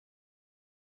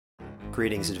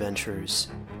Greetings, adventurers.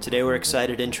 Today we're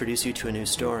excited to introduce you to a new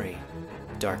story,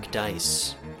 Dark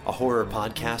Dice, a horror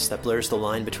podcast that blurs the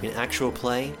line between actual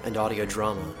play and audio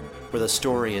drama, where the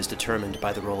story is determined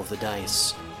by the roll of the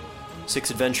dice.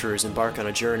 6 adventurers embark on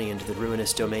a journey into the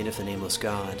ruinous domain of the Nameless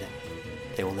God.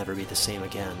 They will never be the same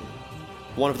again.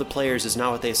 One of the players is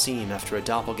not what they seem after a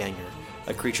doppelganger,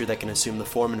 a creature that can assume the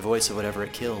form and voice of whatever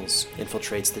it kills,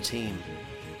 infiltrates the team.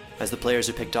 As the players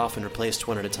are picked off and replaced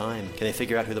one at a time, can they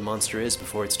figure out who the monster is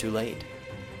before it's too late?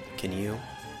 Can you?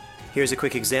 Here's a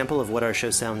quick example of what our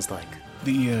show sounds like.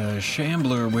 The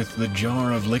shambler with the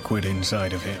jar of liquid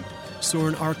inside of him.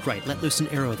 Soren Arkwright let loose an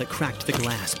arrow that cracked the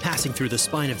glass, passing through the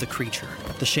spine of the creature.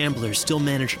 The shambler still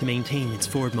managed to maintain its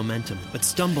forward momentum, but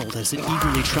stumbled as it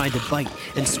eagerly tried to bite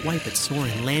and swipe at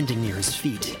Soren, landing near his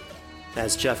feet.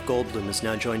 As Jeff Goldblum has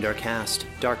now joined our cast,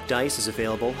 Dark Dice is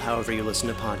available however you listen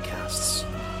to podcasts.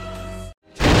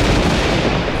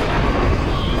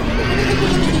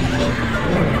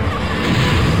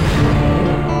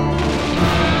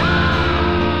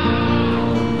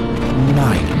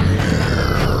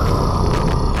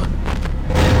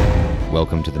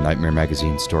 Welcome to the Nightmare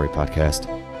Magazine Story Podcast.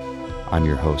 I'm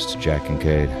your host, Jack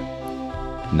Kincaid.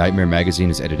 Nightmare Magazine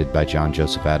is edited by John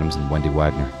Joseph Adams and Wendy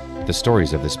Wagner. The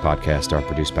stories of this podcast are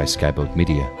produced by Skyboat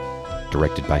Media,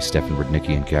 directed by Stefan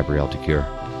Rudnicki and Gabrielle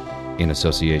DeCure, in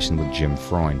association with Jim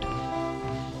Freund.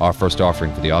 Our first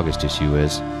offering for the August issue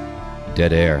is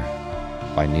Dead Air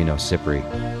by Nino Cipri.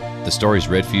 The story is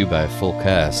read for you by a full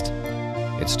cast.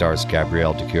 It stars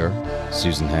Gabrielle DeCure,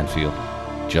 Susan Hanfield,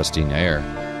 Justine Eyre,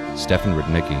 Stefan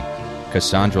Rudnicki,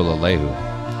 Cassandra Lalehu,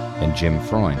 and Jim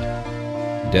Freund.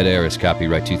 Dead Air is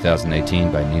copyright 2018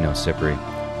 by Nino Cipri.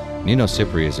 Nino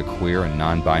Cipri is a queer and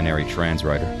non-binary trans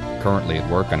writer, currently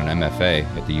at work on an MFA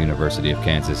at the University of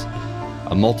Kansas.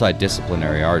 A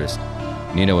multidisciplinary artist,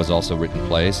 Nino has also written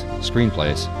plays,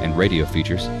 screenplays, and radio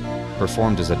features,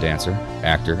 performed as a dancer,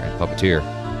 actor, and puppeteer,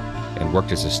 and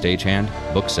worked as a stagehand,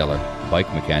 bookseller,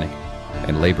 bike mechanic,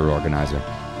 and labor organizer.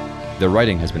 Their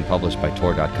writing has been published by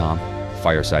Tor.com,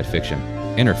 Fireside Fiction,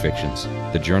 Inner Fictions,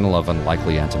 the Journal of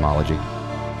Unlikely Entomology,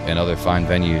 and other fine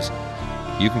venues.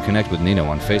 You can connect with Nino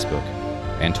on Facebook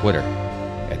and Twitter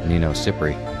at Nino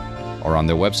Cipri, or on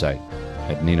their website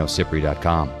at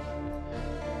ninocipri.com.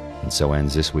 And so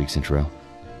ends this week's intro.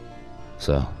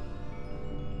 So,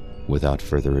 without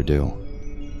further ado,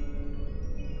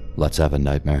 let's have a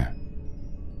nightmare.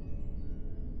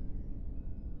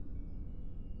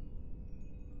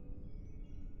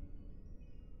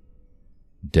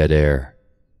 Dead Air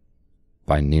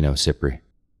by Nino Cipri.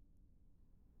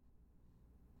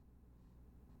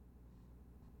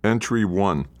 Entry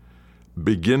 1.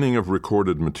 Beginning of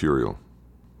recorded material.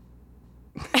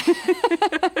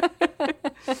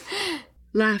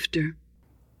 Laughter.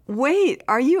 Wait,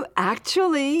 are you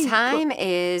actually... Time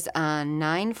is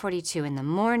 9:42 in the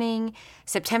morning,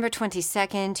 September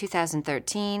 22nd,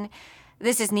 2013.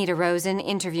 This is Nita Rosen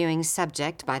interviewing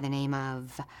subject by the name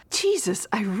of... Jesus,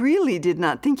 I really did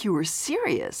not think you were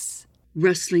serious.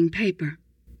 Rustling paper.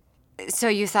 So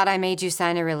you thought I made you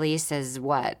sign a release as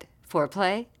what?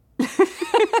 Foreplay?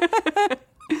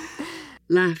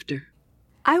 Laughter.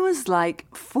 I was like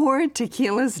 4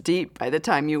 tequilas deep by the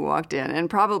time you walked in, and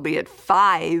probably at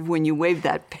 5 when you waved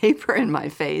that paper in my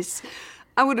face.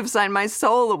 I would have signed my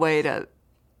soul away to...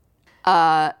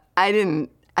 I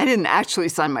didn't actually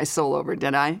sign my soul over,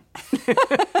 did I?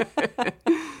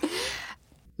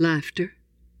 Laughter.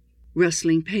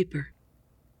 Rustling paper.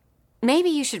 Maybe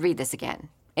you should read this again.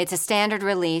 It's a standard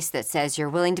release that says you're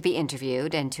willing to be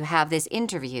interviewed and to have this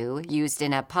interview used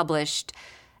in a published,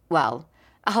 well,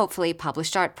 a hopefully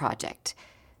published art project.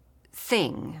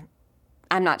 Thing.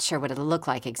 I'm not sure what it'll look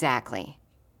like exactly.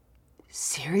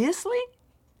 Seriously?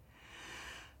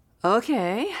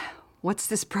 Okay. What's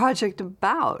this project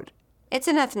about? It's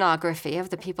an ethnography of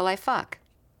the people I fuck.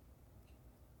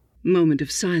 Moment of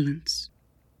silence.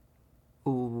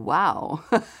 Wow.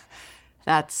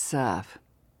 That's,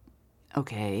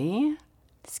 okay.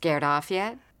 Scared off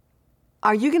yet?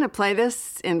 Are you going to play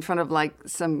this in front of, like,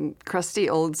 some crusty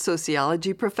old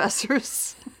sociology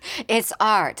professors? It's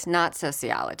art, not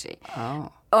sociology.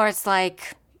 Oh. Or it's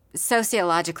like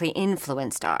sociologically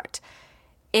influenced art.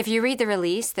 If you read the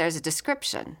release, there's a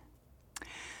description.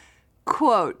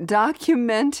 Quote,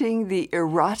 documenting the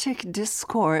erotic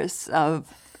discourse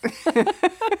of...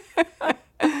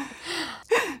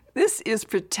 This is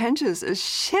pretentious as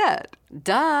shit.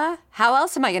 Duh. How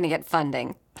else am I going to get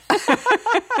funding?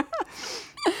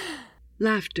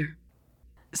 Laughter.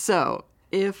 So,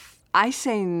 if I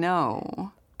say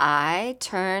no... I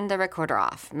turn the recorder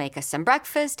off, make us some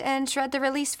breakfast, and shred the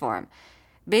release form.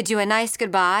 Bid you a nice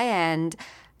goodbye and...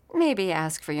 Maybe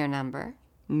ask for your number.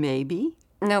 Maybe.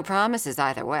 No promises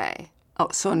either way. Oh,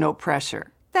 so no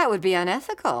pressure. That would be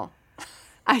unethical.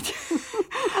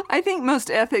 I think most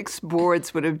ethics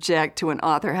boards would object to an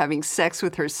author having sex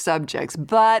with her subjects,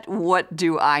 but what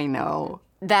do I know?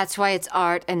 That's why it's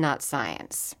art and not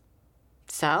science.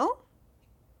 So?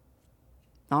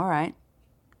 All right.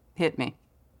 Hit me.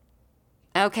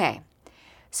 Okay.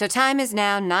 So time is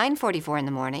now 9:44 in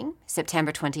the morning,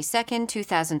 September 22nd,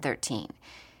 2013.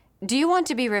 Do you want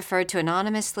to be referred to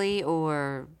anonymously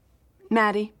or...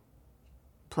 Maddie,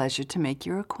 pleasure to make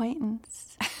your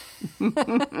acquaintance.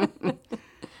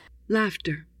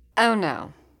 Laughter. Oh,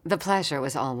 no. The pleasure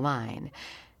was all mine.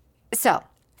 So,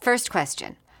 first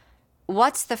question.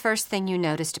 What's the first thing you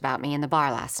noticed about me in the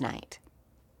bar last night?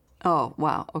 Oh,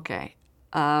 wow. Okay.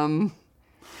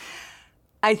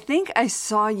 I think I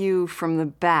saw you from the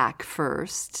back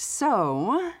first,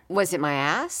 so... Was it my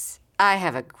ass? I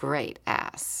have a great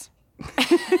ass.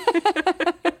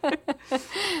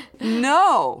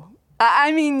 No.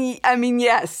 I mean,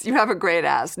 yes, you have a great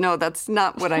ass. No, that's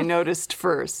not what I noticed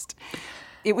first.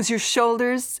 It was your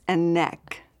shoulders and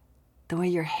neck. The way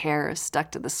your hair stuck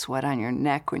to the sweat on your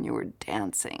neck when you were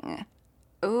dancing.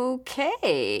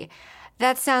 Okay.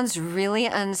 That sounds really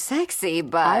unsexy,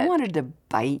 but... I wanted to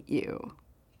bite you.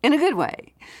 In a good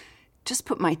way. Just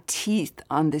put my teeth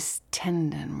on this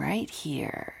tendon right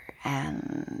here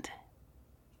and...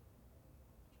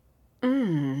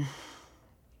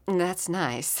 That's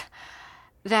nice.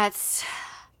 That's...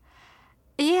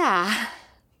 Yeah.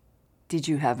 Did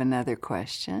you have another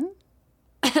question?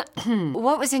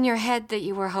 What was in your head that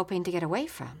you were hoping to get away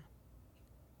from?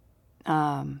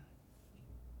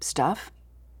 Stuff?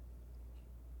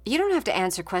 You don't have to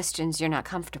answer questions you're not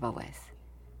comfortable with.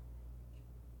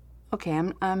 Okay,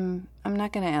 I'm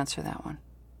not going to answer that one.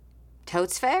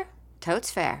 Totes fair?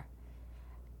 Totes fair.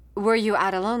 Were you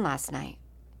out alone last night?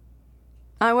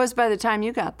 I was by the time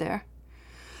you got there.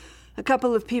 A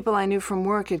couple of people I knew from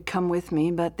work had come with me,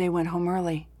 but they went home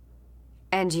early.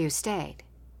 And you stayed?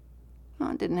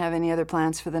 Well, didn't have any other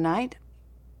plans for the night.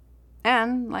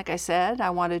 And, like I said, I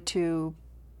wanted to,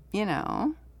 Get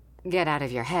out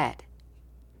of your head.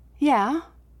 Yeah.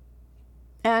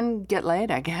 And get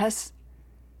laid, I guess.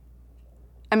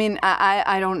 I mean,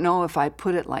 I don't know if I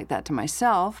put it like that to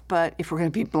myself, but if we're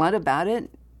going to be blunt about it,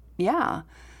 yeah.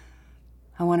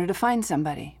 I wanted to find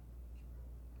somebody.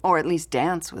 Or at least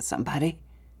dance with somebody.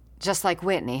 Just like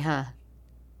Whitney, huh?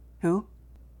 Who?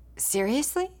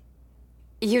 Seriously?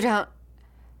 You don't...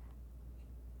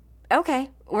 Okay,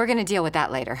 we're going to deal with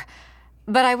that later.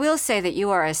 But I will say that you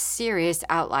are a serious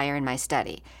outlier in my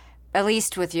study. At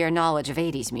least with your knowledge of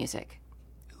 80s music.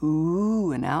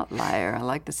 Ooh, an outlier. I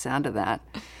like the sound of that.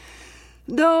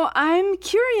 Though I'm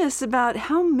curious about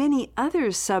how many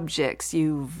other subjects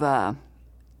you've,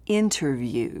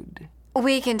 interviewed.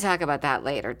 We can talk about that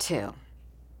later, too.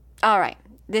 All right,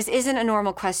 this isn't a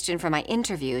normal question for my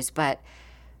interviews, but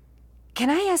can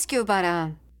I ask you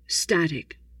about,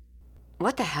 Static.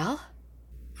 What the hell?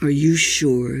 Are you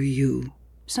sure you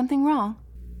Something wrong?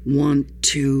 want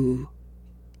to...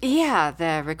 Yeah,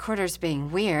 the recorder's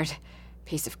being weird.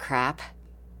 Piece of crap.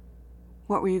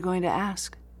 What were you going to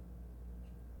ask?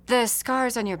 The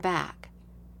scars on your back.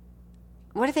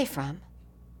 What are they from?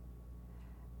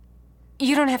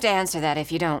 You don't have to answer that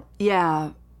if you don't.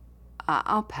 Yeah,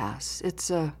 I'll pass.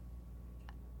 It's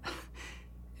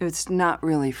not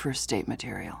really first date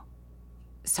material.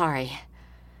 Sorry.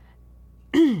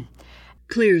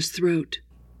 Clears throat.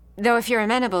 Though if you're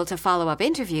amenable to follow-up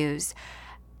interviews,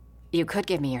 you could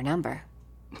give me your number.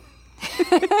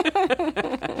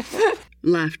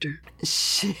 Laughter.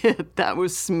 Shit, that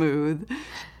was smooth.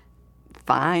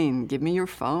 Fine, give me your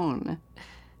phone.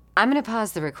 I'm going to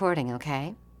pause the recording,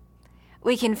 okay?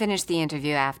 We can finish the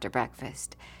interview after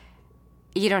breakfast.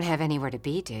 You don't have anywhere to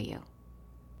be, do you?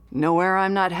 Nowhere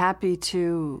I'm not happy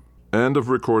to... End of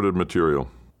recorded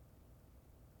material.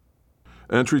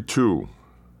 Entry 2.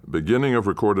 Beginning of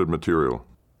recorded material.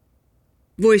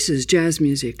 Voices, jazz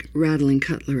music, rattling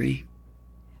cutlery.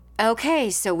 Okay,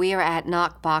 so we are at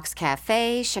Knockbox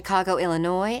Cafe, Chicago,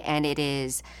 Illinois, and it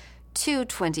is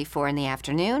 2:24 in the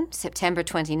afternoon, September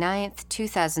 29th,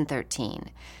 2013.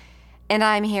 And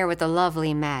I'm here with the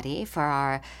lovely Maddie for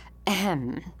our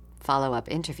follow-up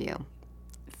interview.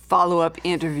 Follow-up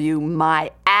interview,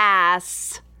 my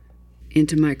ass.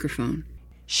 Into microphone.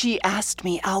 She asked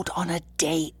me out on a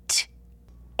date.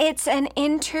 It's an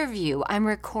interview. I'm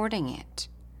recording it.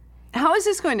 How is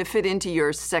this going to fit into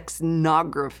your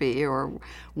sexnography or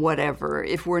whatever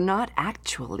if we're not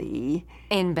actually...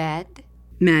 In bed?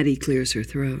 Maddie clears her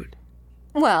throat.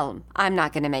 Well, I'm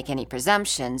not going to make any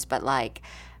presumptions, but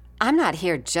I'm not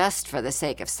here just for the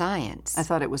sake of science. I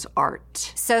thought it was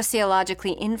art.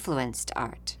 Sociologically influenced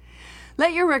art.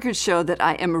 Let your record show that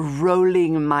I am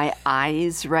rolling my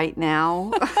eyes right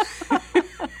now.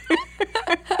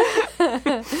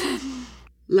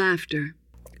 Laughter.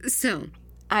 So,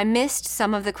 I missed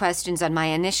some of the questions on my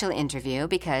initial interview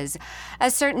because a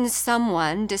certain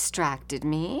someone distracted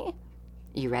me.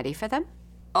 You ready for them?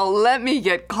 Oh, let me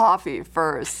get coffee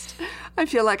first. I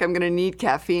feel like I'm going to need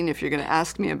caffeine if you're going to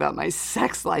ask me about my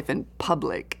sex life in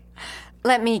public.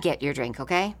 Let me get your drink,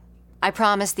 okay? I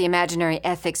promise the Imaginary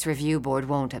Ethics Review Board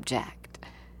won't object.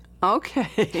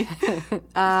 Okay.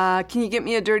 Can you get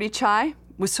me a dirty chai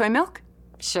with soy milk?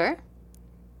 Sure.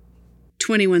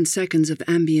 21 seconds of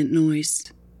ambient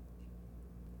noise.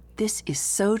 This is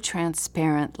so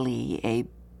transparently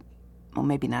well,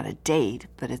 maybe not a date,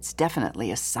 but it's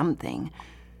definitely a something.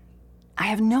 I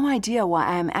have no idea why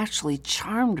I am actually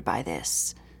charmed by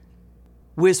this.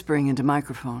 Whispering into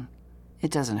microphone. It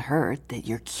doesn't hurt that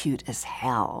you're cute as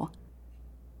hell.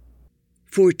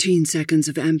 14 seconds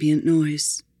of ambient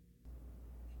noise.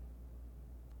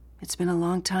 It's been a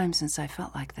long time since I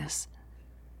felt like this.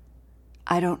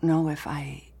 I don't know if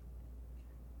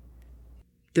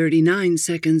 39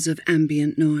 seconds of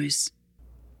ambient noise.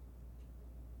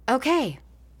 Okay,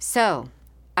 so,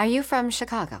 are you from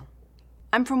Chicago?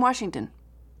 I'm from Washington.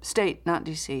 State, not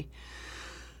D.C.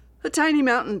 A tiny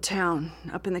mountain town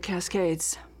up in the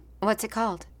Cascades. What's it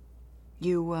called?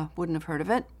 You wouldn't have heard of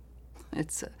it.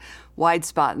 It's a wide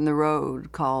spot in the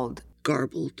road called...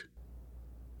 Garbled.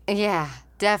 Yeah,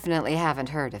 definitely haven't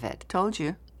heard of it. Told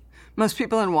you. Most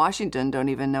people in Washington don't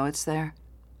even know it's there.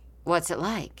 What's it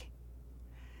like?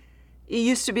 It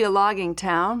used to be a logging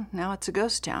town. Now it's a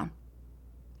ghost town.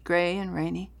 Gray and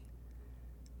rainy.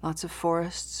 Lots of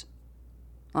forests.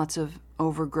 Lots of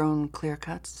overgrown clear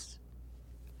cuts.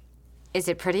 Is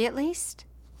it pretty at least?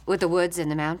 With the woods and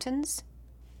the mountains?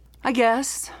 I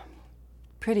guess.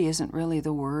 Pretty isn't really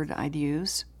the word I'd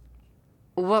use.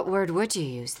 What word would you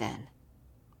use then?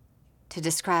 To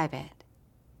describe it?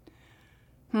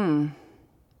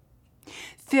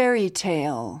 Fairy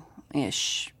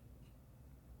tale-ish.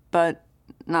 But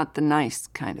not the nice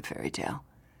kind of fairy tale.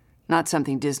 Not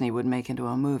something Disney would make into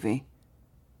a movie.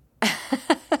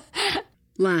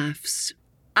 Laughs.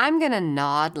 I'm gonna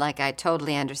nod like I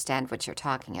totally understand what you're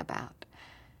talking about.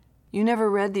 You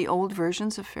never read the old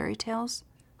versions of fairy tales?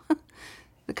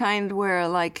 The kind where,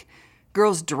 like,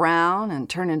 girls drown and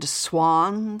turn into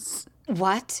swans?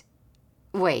 What?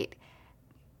 Wait.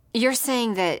 You're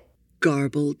saying that...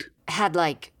 Garbled. Had,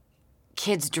 like,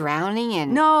 kids drowning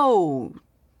and... No,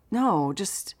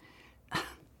 just...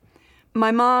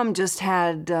 My mom just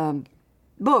had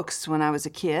books when I was a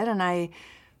kid, and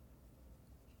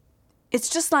It's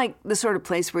just like the sort of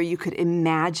place where you could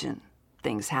imagine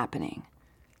things happening.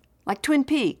 Like Twin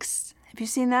Peaks. Have you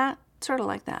seen that? Sort of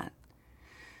like that.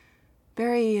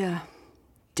 Very,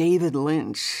 David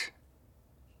Lynch.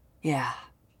 Yeah.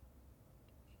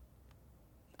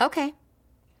 Okay.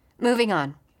 Moving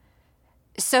on.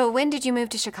 So when did you move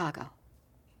to Chicago?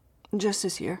 Just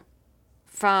this year.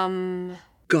 From...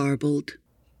 Garbled.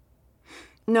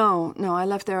 No, I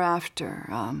left there after,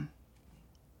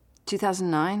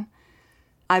 2009.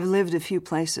 I've lived a few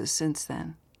places since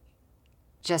then.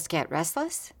 Just get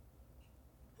restless?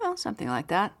 Well, something like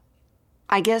that.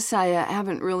 I guess I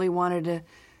haven't really wanted to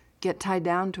get tied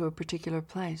down to a particular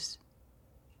place.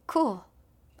 Cool.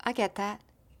 I get that.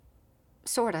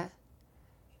 Sorta.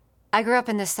 I grew up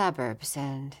in the suburbs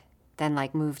and then,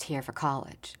 moved here for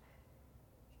college.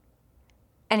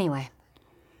 Anyway,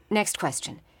 next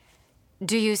question.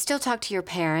 Do you still talk to your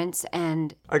parents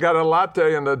and... I got a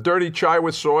latte and a dirty chai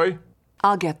with soy.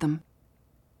 I'll get them.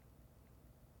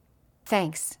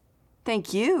 Thanks.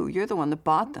 Thank you. You're the one that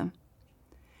bought them.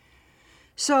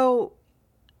 So,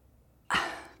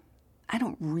 I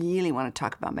don't really want to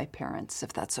talk about my parents,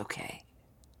 if that's okay.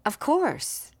 Of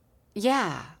course.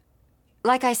 Yeah.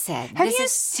 Like I said, Have you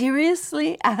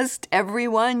seriously asked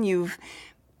everyone you've,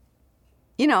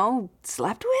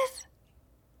 slept with?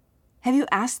 Have you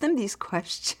asked them these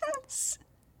questions?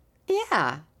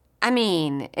 Yeah. I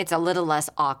mean, it's a little less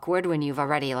awkward when you've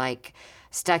already,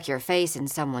 stuck your face in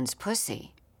someone's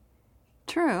pussy.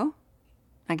 True.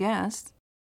 I guess.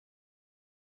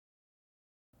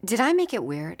 Did I make it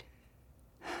weird?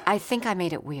 I think I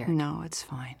made it weird. No, it's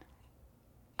fine.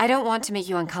 I don't want to make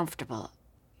you uncomfortable.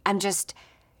 I'm just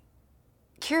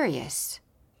curious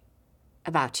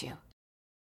about you.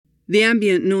 The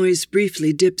ambient noise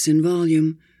briefly dips in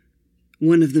volume.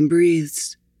 One of them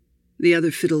breathes. The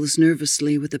other fiddles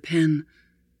nervously with a pen.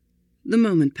 The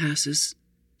moment passes.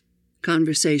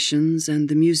 Conversations and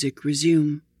the music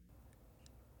resume.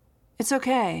 It's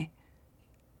okay.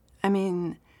 I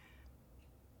mean,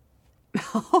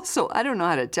 also, I don't know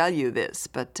how to tell you this,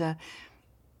 but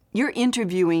you're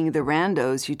interviewing the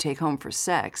randos you take home for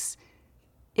sex.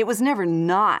 It was never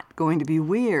not going to be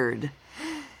weird.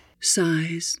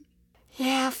 Sighs.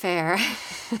 Yeah, fair.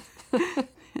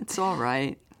 It's all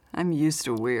right. I'm used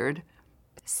to weird.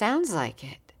 Sounds like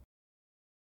it.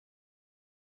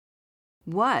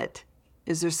 What?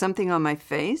 Is there something on my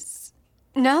face?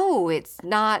 No, it's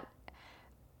not.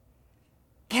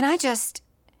 Can I just...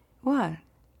 What?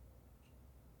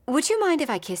 Would you mind if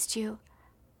I kissed you?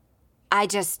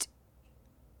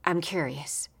 I'm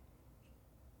curious.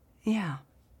 Yeah.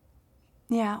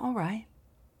 Yeah, all right.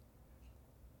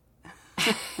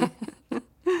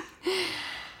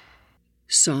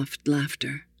 Soft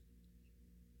laughter.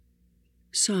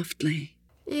 Softly.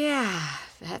 Yeah,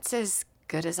 that's as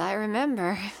good as I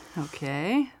remember.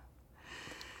 Okay.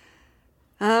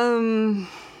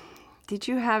 Did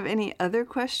you have any other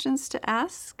questions to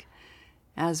ask?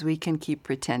 As we can keep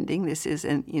pretending this is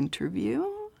an interview?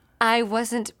 I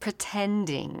wasn't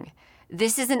pretending.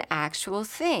 This is an actual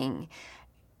thing.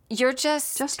 You're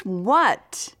just... Just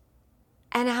what?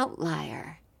 an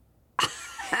outlier.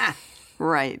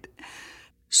 Right.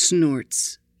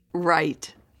 Snorts.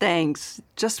 Right. Thanks.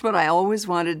 Just what I always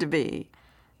wanted to be.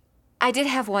 I did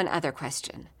have one other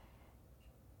question.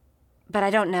 But I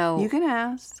don't know... You can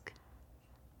ask.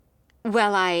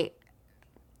 Well, I'm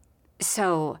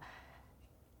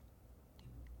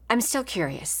still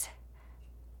curious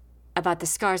about the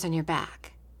scars on your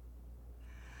back.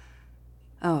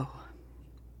 Oh,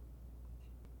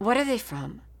 What are they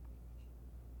from?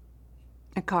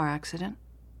 a car accident.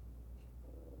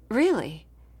 Really?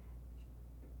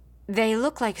 They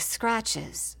look like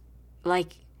scratches.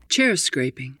 Like... Chair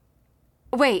scraping.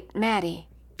 Wait, Maddie.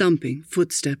 Thumping,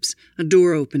 footsteps, a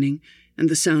door opening, and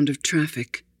the sound of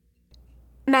traffic.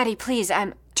 Maddie, please,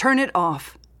 I'm... Turn it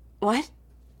off. What?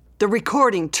 The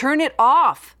recording. Turn it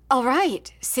off. All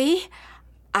right. See?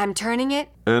 I'm turning it.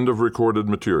 End of recorded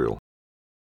material.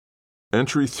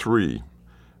 Entry 3.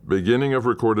 Beginning of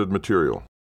recorded material.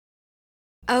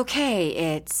 Okay,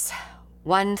 it's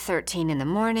 1:13 in the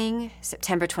morning,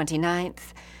 September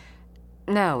 29th.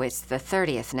 No, it's the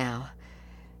 30th now.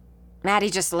 Maddie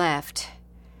just left.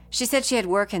 She said she had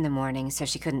work in the morning, so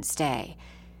she couldn't stay.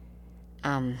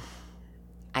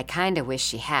 I kinda wish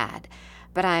she had,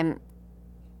 but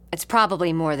it's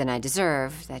probably more than I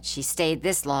deserve that she stayed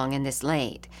this long and this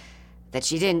late. That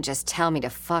she didn't just tell me to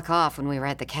fuck off when we were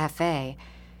at the cafe.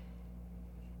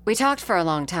 We talked for a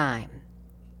long time.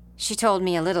 She told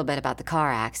me a little bit about the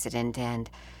car accident, and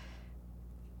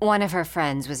one of her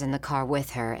friends was in the car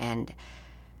with her, and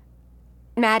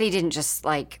Maddie didn't just,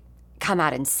 come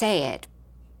out and say it,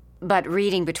 but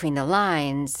reading between the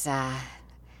lines,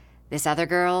 this other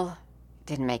girl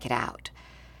didn't make it out.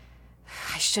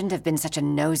 I shouldn't have been such a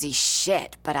nosy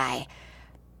shit, but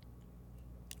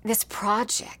this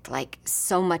project,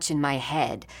 so much in my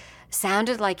head,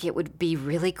 sounded like it would be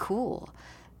really cool.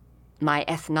 My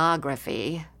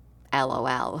ethnography,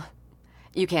 LOL.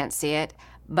 You can't see it,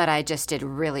 but I just did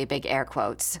really big air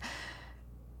quotes.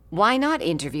 Why not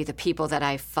interview the people that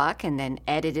I fuck and then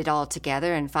edit it all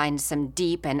together and find some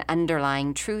deep and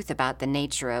underlying truth about the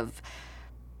nature of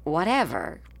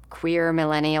whatever, queer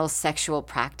millennial sexual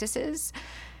practices?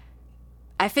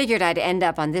 I figured I'd end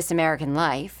up on This American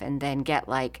Life and then get,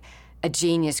 a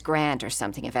Genius grant or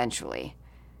something eventually.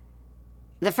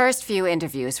 The first few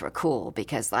interviews were cool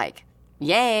because,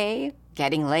 yay,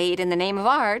 getting laid in the name of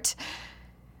art.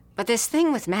 But this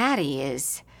thing with Maddie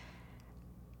is,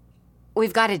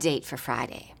 we've got a date for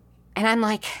Friday. And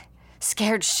I'm,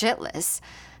 scared shitless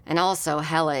and also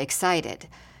hella excited.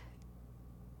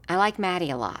 I like Maddie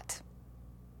a lot.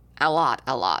 A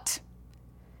lot.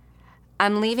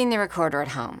 I'm leaving the recorder at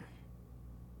home.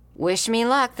 Wish me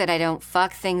luck that I don't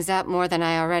fuck things up more than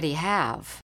I already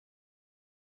have.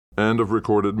 End of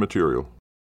recorded material.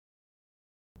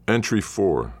 Entry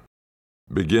 4.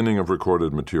 Beginning of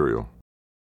recorded material.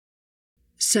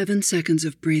 7 seconds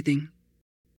of breathing.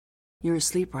 You're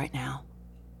asleep right now,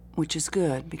 which is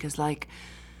good because, I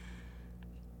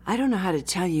don't know how to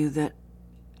tell you that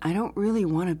I don't really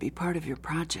want to be part of your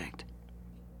project.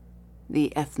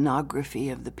 The ethnography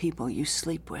of the people you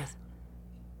sleep with.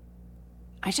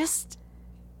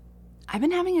 I've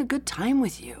been having a good time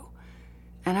with you,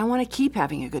 and I want to keep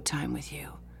having a good time with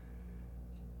you.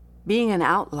 Being an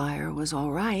outlier was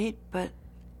all right, but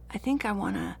I think I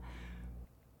want to...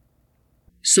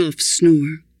 Soft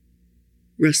snore.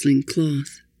 Rustling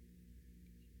cloth.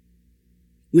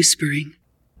 Whispering.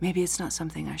 Maybe it's not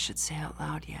something I should say out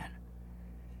loud yet.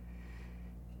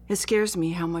 It scares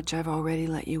me how much I've already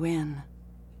let you in.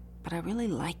 But I really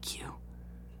like you.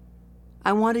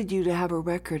 I wanted you to have a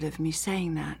record of me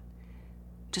saying that,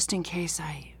 just in case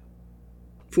I...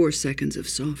 4 seconds of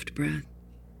soft breath.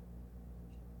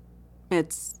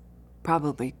 It's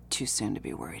probably too soon to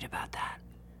be worried about that.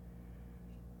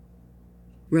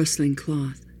 Rustling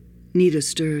cloth. Nita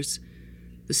stirs.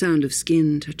 The sound of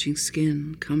skin touching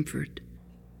skin. Comfort.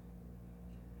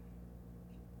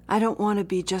 I don't want to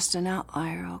be just an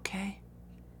outlier, okay?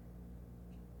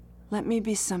 Let me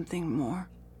be something more.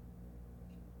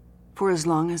 For as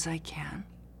long as I can.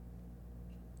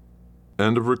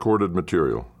 End of recorded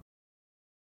material.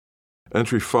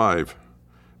 Entry 5.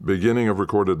 Beginning of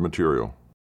recorded material.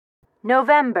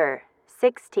 November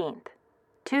 16th,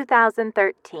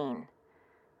 2013.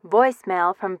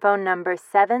 Voicemail from phone number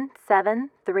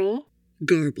 773.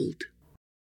 Garbled.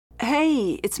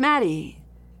 Hey, it's Maddie.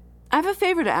 I have a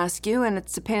favor to ask you, and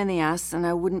it's a pain in the ass, and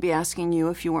I wouldn't be asking you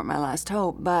if you weren't my last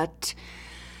hope, but...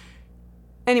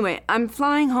 Anyway, I'm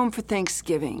flying home for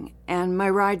Thanksgiving, and my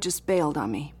ride just bailed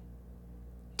on me.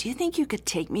 Do you think you could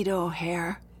take me to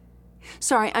O'Hare?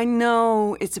 Sorry, I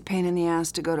know it's a pain in the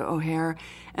ass to go to O'Hare,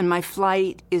 and my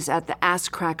flight is at the ass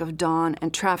crack of dawn,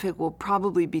 and traffic will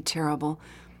probably be terrible.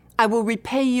 I will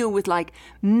repay you with,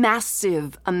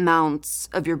 massive amounts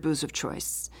of your booze of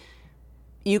choice.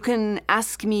 You can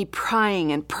ask me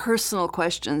prying and personal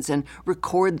questions and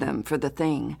record them for the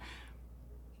thing.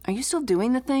 Are you still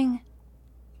doing the thing?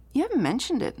 You haven't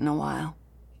mentioned it in a while.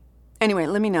 Anyway,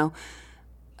 let me know.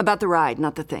 About the ride,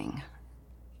 not the thing.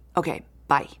 Okay,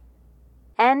 bye.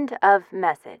 End of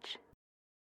message.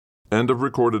 End of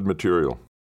recorded material.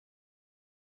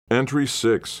 Entry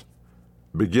 6.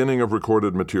 Beginning of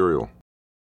recorded material.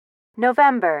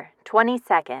 November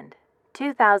 22nd,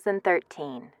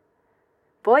 2013.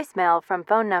 Voicemail from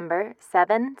phone number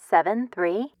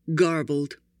 773.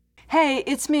 Garbled. Hey,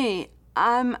 it's me.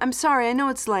 I'm sorry, I know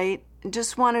it's late.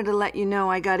 Just wanted to let you know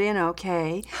I got in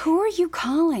okay. Who are you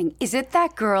calling? Is it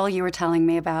that girl you were telling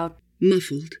me about?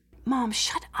 Muffled. Mom,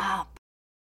 shut up.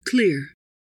 Clear.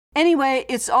 Anyway,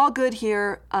 it's all good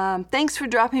here. Thanks for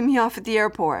dropping me off at the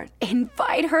airport.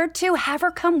 Invite her to. Have her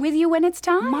come with you when it's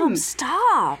time. Mom,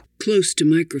 stop. Close to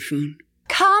microphone.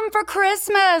 Come for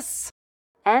Christmas.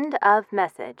 End of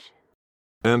message.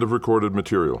 End of recorded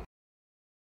material.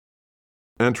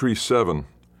 Entry 7.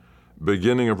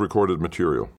 Beginning of recorded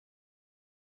material.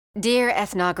 Dear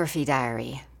Ethnography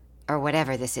Diary, or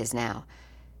whatever this is now,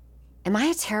 am I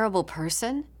a terrible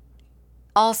person?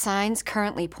 All signs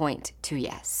currently point to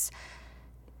yes.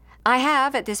 I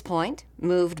have, at this point,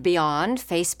 moved beyond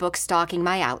Facebook stalking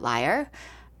my outlier.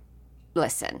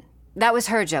 Listen, that was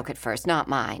her joke at first, not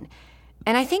mine.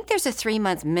 And I think there's a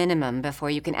 3-month minimum before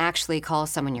you can actually call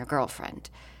someone your girlfriend.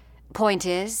 Point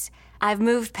is, I've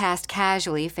moved past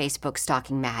casually Facebook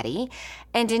stalking Maddie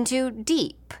and into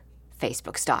deep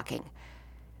Facebook stalking.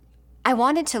 I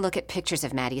wanted to look at pictures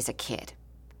of Maddie as a kid.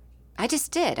 I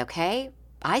just did, okay?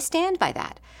 I stand by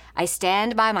that. I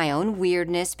stand by my own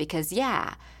weirdness because,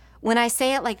 yeah, when I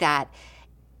say it like that,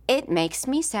 it makes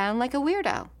me sound like a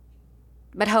weirdo.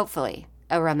 But hopefully,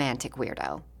 a romantic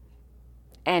weirdo.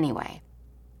 Anyway,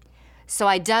 so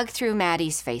I dug through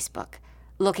Maddie's Facebook,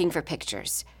 looking for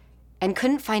pictures, and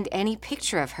couldn't find any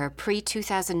picture of her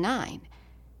pre-2009.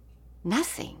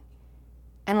 Nothing.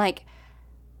 And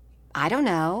I don't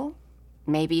know,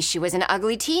 maybe she was an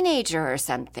ugly teenager or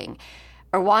something,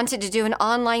 or wanted to do an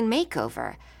online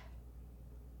makeover.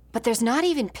 But there's not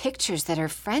even pictures that her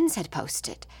friends had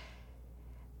posted.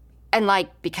 And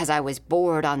because I was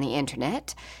bored on the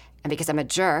internet, and because I'm a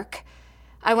jerk,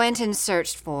 I went and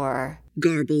searched for...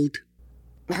 Garbled.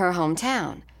 Her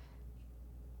hometown.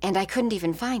 And I couldn't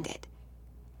even find it.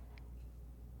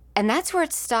 And that's where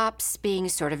it stops being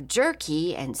sort of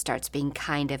jerky and starts being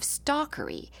kind of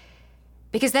stalkery.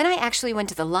 Because then I actually went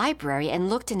to the library and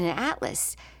looked in an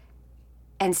atlas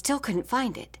and still couldn't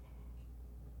find it.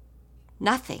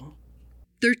 Nothing.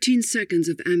 13 seconds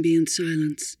of ambient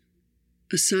silence.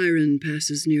 A siren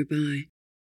passes nearby.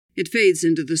 It fades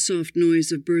into the soft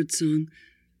noise of birdsong,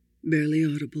 barely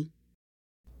audible.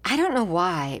 I don't know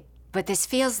why, but this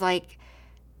feels like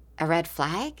a red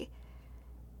flag.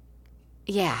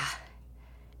 Yeah.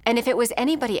 And if it was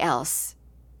anybody else,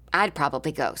 I'd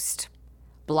probably ghost.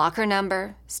 Block her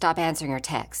number, stop answering her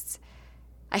texts.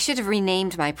 I should have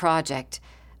renamed my project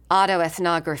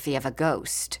Autoethnography of a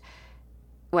Ghost.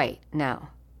 Wait, no.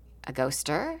 A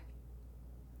ghoster?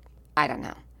 I don't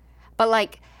know.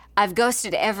 But I've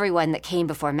ghosted everyone that came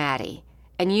before Maddie,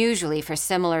 and usually for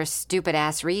similar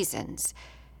stupid-ass reasons.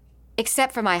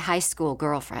 Except for my high school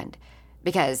girlfriend,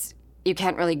 because you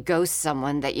can't really ghost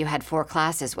someone that you had 4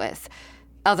 classes with.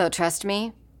 Although, trust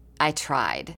me, I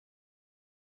tried.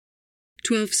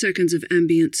 12 seconds of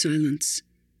ambient silence.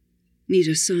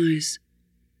 Nita sighs.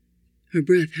 Her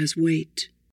breath has weight.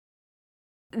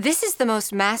 This is the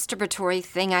most masturbatory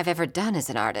thing I've ever done as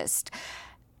an artist.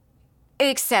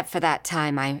 Except for that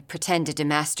time I pretended to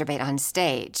masturbate on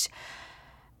stage.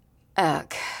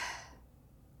 Ugh.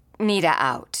 Nita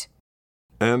out.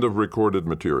 End of recorded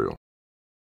material.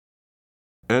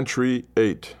 Entry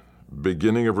 8.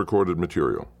 Beginning of recorded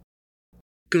material.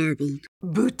 Garbled.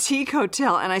 Boutique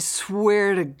hotel, and I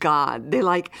swear to God, they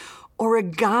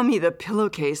origami the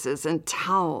pillowcases and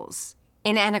towels.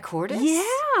 In Anacortes?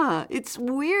 Yeah, it's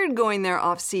weird going there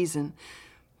off-season.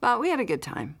 But we had a good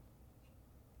time.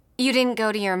 You didn't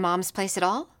go to your mom's place at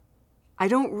all? I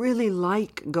don't really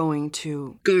like going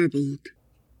to... Garbled.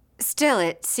 Still,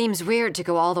 it seems weird to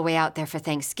go all the way out there for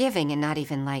Thanksgiving and not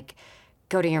even,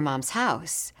 go to your mom's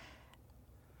house.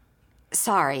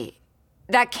 Sorry.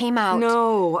 That came out...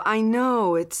 No, I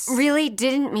know, it's... Really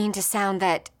didn't mean to sound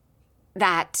that...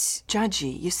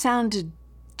 Judgy. You sounded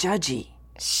judgy.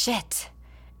 Shit.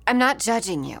 I'm not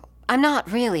judging you. I'm not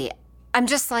really. I'm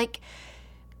just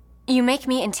you make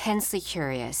me intensely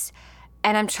curious,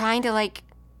 and I'm trying to,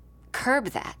 curb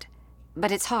that.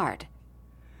 But it's hard.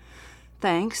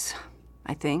 Thanks,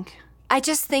 I think. I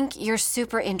just think you're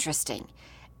super interesting.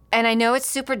 And I know it's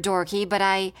super dorky, but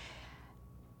I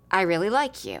really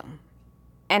like you.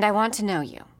 And I want to know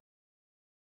you.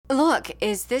 Look,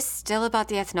 is this still about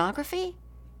the ethnography?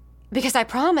 Because I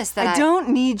promised that I don't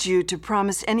need you to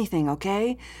promise anything,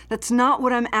 okay? That's not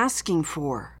what I'm asking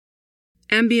for.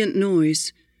 Ambient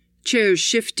noise. Chairs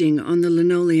shifting on the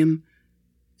linoleum.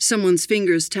 Someone's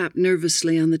fingers tap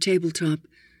nervously on the tabletop.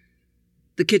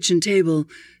 The kitchen table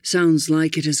sounds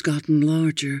like it has gotten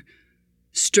larger,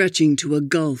 stretching to a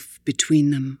gulf between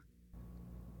them.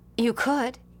 You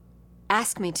could.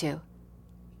 Ask me to.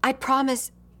 I'd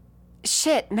promise...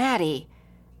 Shit, Maddie.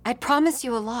 I'd promise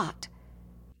you a lot.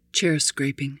 Chair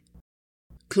scraping.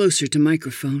 Closer to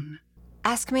microphone.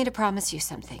 Ask me to promise you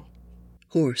something.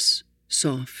 Hoarse,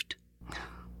 soft.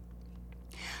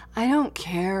 I don't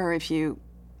care if you're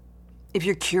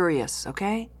curious,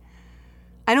 okay?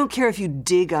 I don't care if you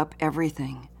dig up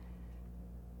everything.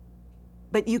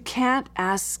 But you can't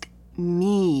ask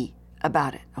me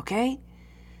about it, okay?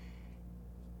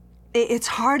 It's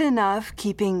hard enough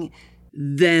keeping...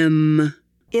 them...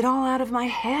 it all out of my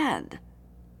head.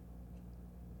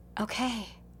 Okay.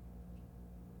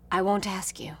 I won't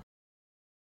ask you.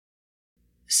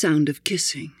 Sound of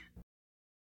kissing.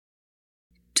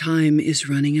 Time is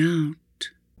running out.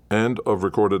 End of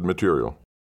recorded material.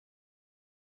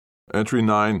 Entry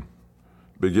 9.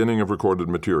 Beginning of recorded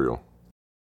material.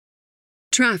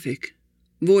 Traffic.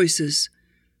 Voices.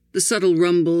 The subtle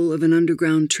rumble of an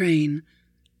underground train.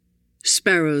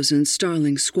 Sparrows and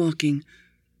starlings squawking.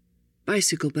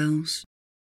 Bicycle bells.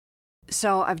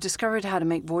 So I've discovered how to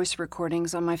make voice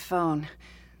recordings on my phone.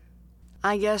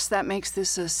 I guess that makes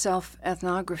this a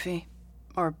self-ethnography.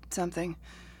 Or something.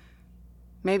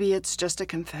 Maybe it's just a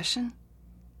confession?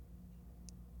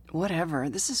 Whatever,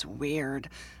 this is weird.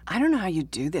 I don't know how you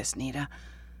do this, Nita.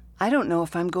 I don't know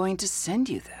if I'm going to send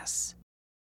you this.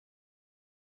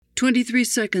 23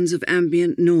 seconds of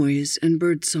ambient noise and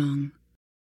birdsong.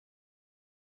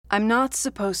 I'm not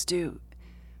supposed to...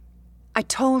 I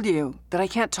told you that I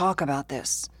can't talk about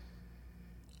this.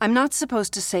 I'm not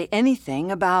supposed to say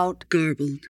anything about...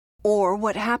 Garbled. Or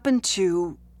what happened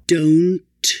to... Don't.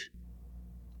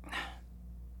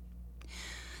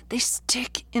 They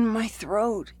stick in my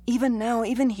throat, even now,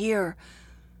 even here.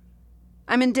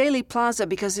 I'm in Daly Plaza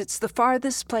because it's the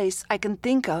farthest place I can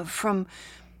think of from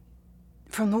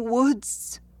the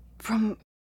woods, from...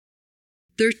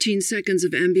 13 seconds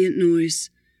of ambient noise.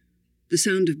 The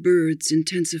sound of birds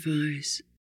intensifies.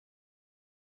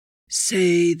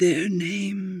 Say their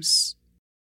names.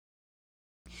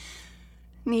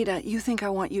 Nita, you think I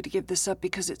want you to give this up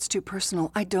because it's too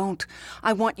personal. I don't.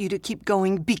 I want you to keep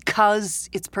going because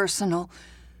it's personal.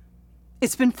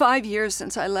 It's been 5 years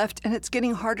since I left, and it's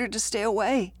getting harder to stay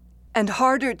away. And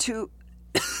harder to...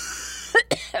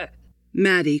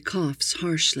 Maddie coughs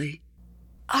harshly.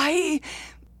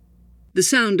 The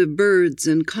sound of birds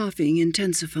and coughing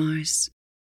intensifies.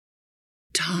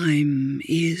 Time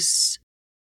is...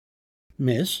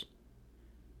 Miss?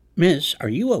 Miss, are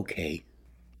you okay?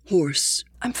 Hoarse.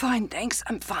 I'm fine, thanks.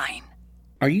 I'm fine.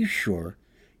 Are you sure?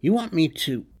 You want me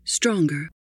to... Stronger.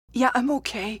 Yeah, I'm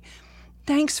okay.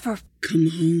 Thanks for... Come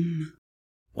home.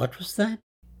 What was that?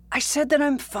 I said that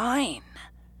I'm fine.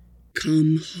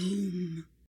 Come home.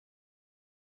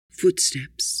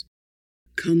 Footsteps.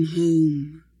 Come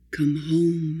home. Come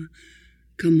home.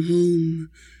 Come home.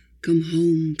 Come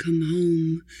home, come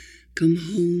home, come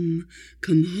home,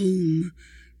 come home.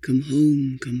 Come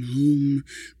home, come home,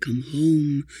 come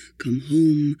home, come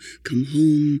home, come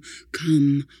home, come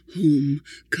home,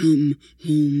 come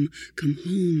home, come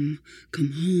home,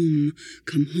 come home,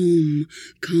 come home,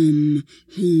 come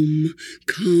home,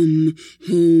 come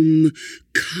home,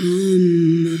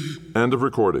 come. End of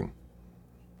recording.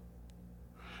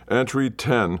 Entry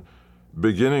 10,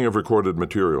 beginning of recorded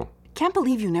material. Can't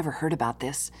believe you never heard about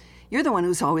this. You're the one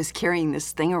who's always carrying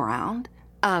this thing around.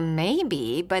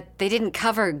 Maybe, but they didn't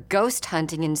cover ghost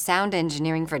hunting and sound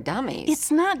engineering for dummies. It's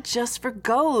not just for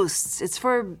ghosts. It's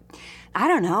for, I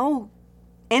don't know,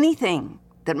 anything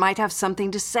that might have something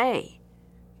to say.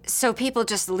 So people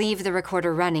just leave the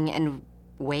recorder running and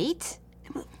wait?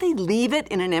 They leave it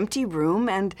in an empty room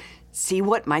and see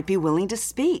what might be willing to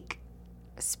speak.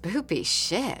 Spoopy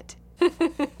shit.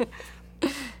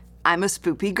 I'm a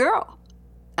spoopy girl.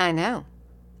 I know.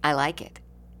 I like it.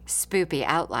 Spoopy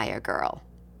outlier girl.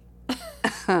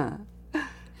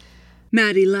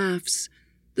 Maddie laughs.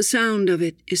 The sound of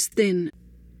it is thin,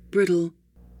 brittle.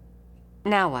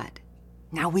 Now what?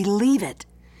 Now we leave it.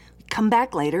 Come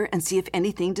back later and see if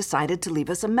anything decided to leave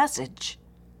us a message.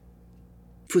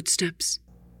 Footsteps.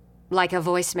 Like a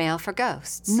voicemail for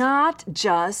ghosts. Not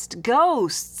just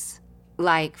ghosts.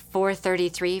 Like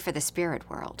 433 for the spirit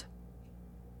world.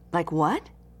 Like what?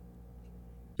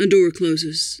 A door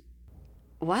closes.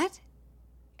 What?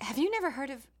 Have you never heard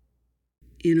of...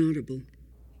 Inaudible.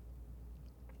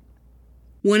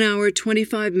 1 hour,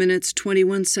 25 minutes,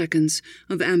 21 seconds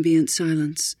of ambient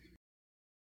silence.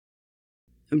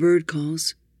 A bird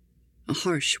calls. A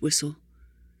harsh whistle.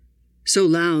 So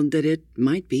loud that it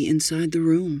might be inside the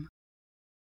room.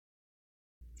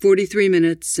 43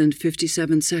 minutes and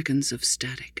 57 seconds of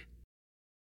static.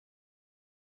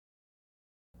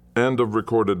 End of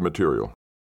recorded material.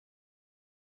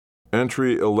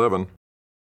 Entry 11,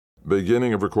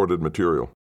 beginning of recorded material.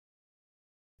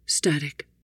 Static.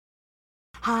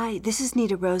 Hi, this is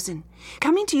Nita Rosen,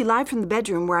 coming to you live from the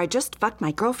bedroom where I just fucked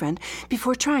my girlfriend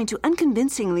before trying to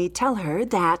unconvincingly tell her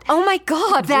that... Oh my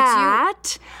God,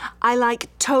 that I,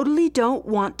 totally don't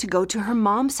want to go to her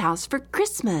mom's house for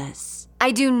Christmas.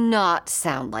 I do not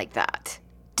sound like that.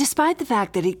 Despite the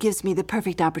fact that it gives me the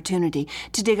perfect opportunity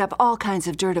to dig up all kinds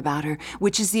of dirt about her,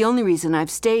 which is the only reason I've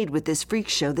stayed with this freak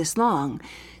show this long.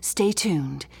 Stay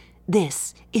tuned.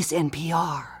 This is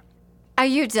NPR. Are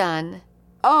you done?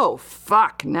 Oh,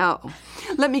 fuck, no.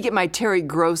 Let me get my Terry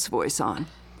Gross voice on.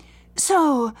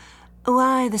 So,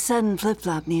 why the sudden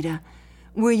flip-flop, Nita?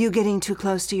 Were you getting too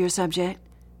close to your subject?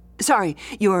 Sorry,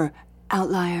 your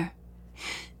outlier?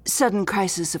 Sudden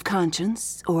crisis of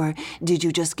conscience? Or did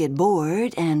you just get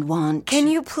bored and want... Can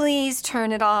you please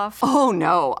turn it off? Oh,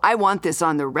 no. I want this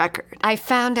on the record. I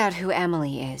found out who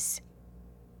Emily is.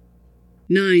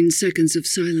 9 seconds of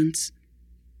silence.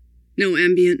 No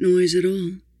ambient noise at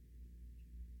all.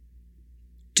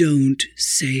 Don't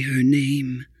say her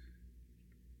name.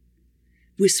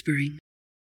 Whispering.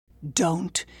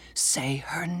 Don't say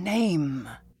her name.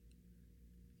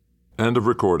 End of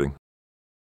recording.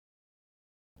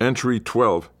 Entry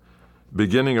 12,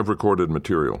 beginning of recorded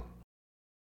material.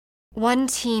 1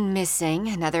 teen missing,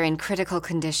 another in critical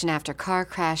condition after car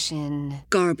crash in...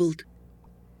 Garbled.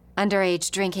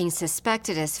 Underage drinking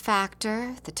suspected as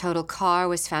factor. The total car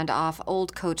was found off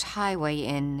Old Coach Highway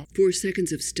in... 4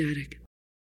 seconds of static.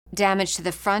 Damage to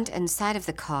the front and side of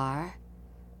the car.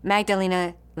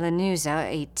 Magdalena Lanuza,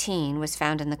 18, was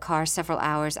found in the car several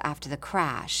hours after the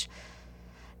crash.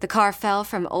 The car fell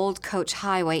from Old Coach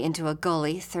Highway into a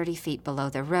gully 30 feet below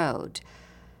the road.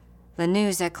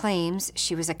 Lanuza claims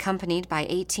she was accompanied by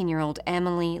 18-year-old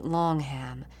Emily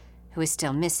Longham, who is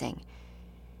still missing.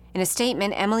 In a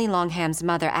statement, Emily Longham's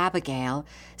mother, Abigail,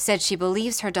 said she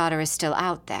believes her daughter is still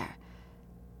out there.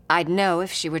 I'd know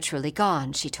if she were truly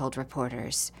gone, she told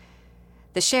reporters.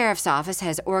 The sheriff's office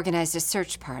has organized a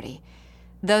search party.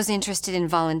 Those interested in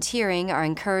volunteering are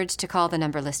encouraged to call the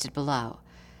number listed below.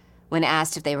 When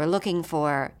asked if they were looking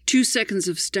for... 2 seconds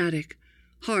of static.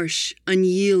 Harsh,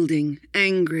 unyielding,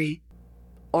 angry.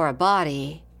 Or a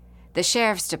body, the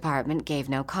sheriff's department gave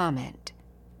no comment.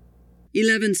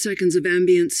 11 seconds of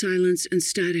ambient silence and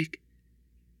static.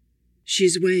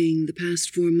 She's weighing the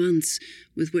past 4 months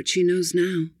with what she knows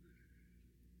now.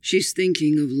 She's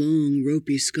thinking of long,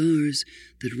 ropey scars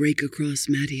that rake across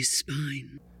Maddie's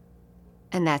spine.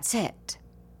 And that's it.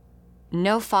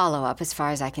 No follow-up as far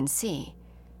as I can see.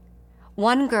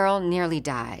 1 girl nearly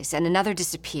dies and another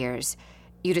disappears.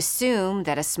 You'd assume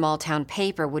that a small-town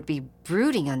paper would be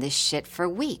brooding on this shit for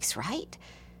weeks, right?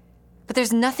 But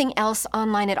there's nothing else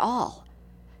online at all.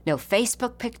 No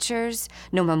Facebook pictures,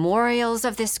 no memorials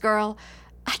of this girl.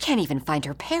 I can't even find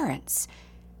her parents.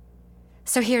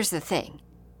 So here's the thing.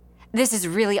 This is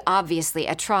really obviously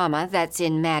a trauma that's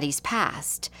in Maddie's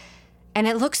past. And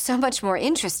it looks so much more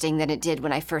interesting than it did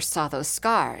when I first saw those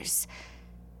scars.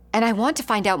 And I want to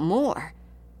find out more.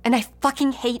 And I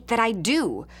fucking hate that I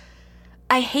do.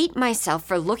 I hate myself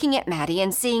for looking at Maddie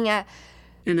and seeing an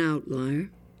outlier.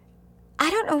 I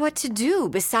don't know what to do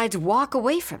besides walk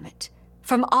away from it.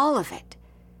 From all of it.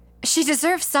 She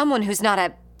deserves someone who's not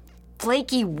a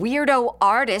flaky weirdo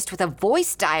artist with a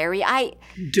voice diary. I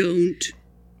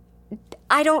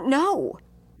don't know.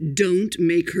 Don't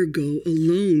make her go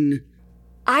alone.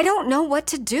 I don't know what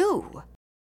to do.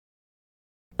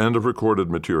 End of recorded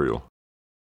material.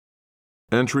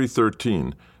 Entry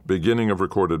 13. Beginning of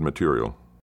recorded material.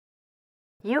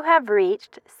 You have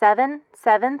reached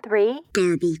 773.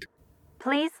 Garbled.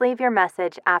 Please leave your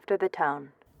message after the tone.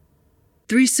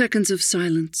 3 seconds of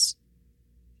silence.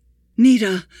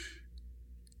 Nita.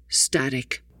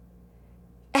 Static.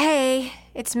 Hey,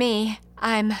 it's me.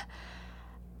 I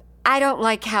don't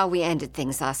like how we ended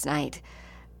things last night.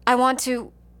 I don't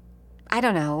know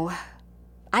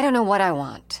what I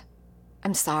want.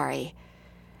 I'm sorry.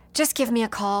 Just give me a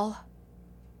call.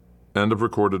 End of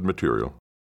recorded material.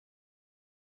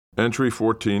 Entry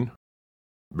 14.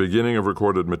 Beginning of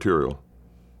recorded material.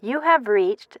 You have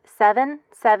reached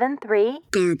 773.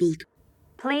 Garbled.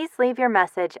 Please leave your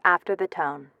message after the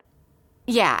tone.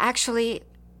 Yeah, actually,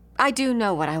 I do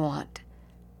know what I want.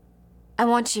 I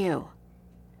want you.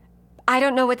 I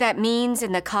don't know what that means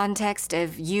in the context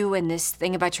of you and this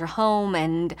thing about your home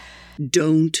and...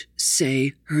 Don't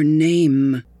say her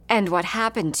name. And what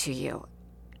happened to you.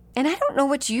 And I don't know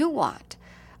what you want.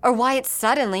 Or why it's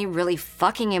suddenly really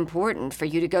fucking important for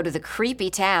you to go to the creepy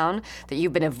town that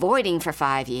you've been avoiding for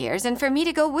 5 years and for me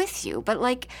to go with you. But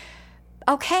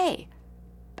okay.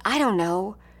 I don't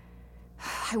know.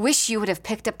 I wish you would have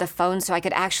picked up the phone so I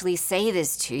could actually say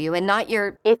this to you and not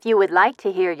your... If you would like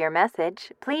to hear your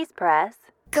message, please press...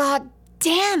 God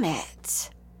damn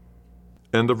it.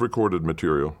 End of recorded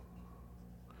material.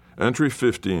 Entry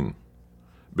 15.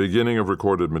 Beginning of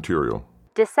recorded material.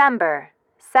 December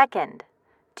 2nd,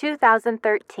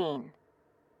 2013.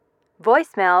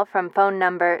 Voicemail from phone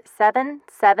number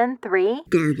 773.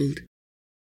 Garbled.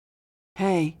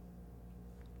 Hey,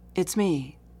 it's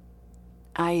me.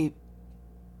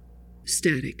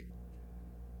 Static.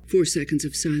 4 seconds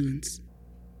of silence.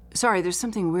 Sorry, there's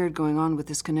something weird going on with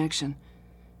this connection.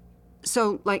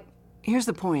 So, here's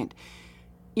the point.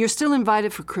 You're still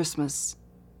invited for Christmas,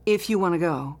 if you want to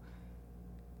go.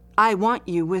 I want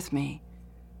you with me.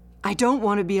 I don't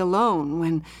want to be alone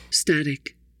when...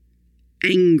 Static.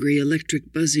 Angry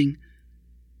electric buzzing.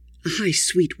 A high,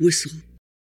 sweet whistle.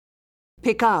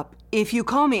 Pick up. If you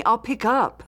call me, I'll pick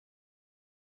up.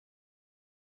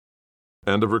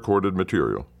 End of recorded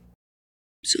material.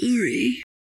 Sorry.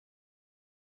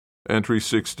 Entry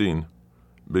 16.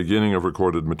 Beginning of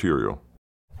recorded material.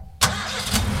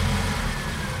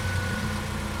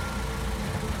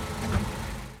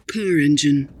 Car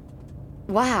engine.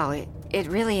 Wow, it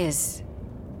really is...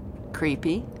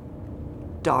 Creepy.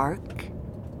 Dark.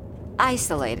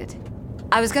 Isolated.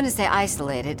 I was going to say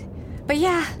isolated. But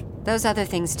yeah, those other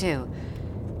things too.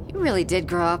 You really did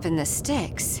grow up in the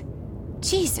sticks.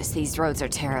 Jesus, these roads are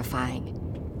terrifying.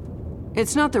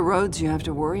 It's not the roads you have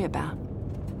to worry about.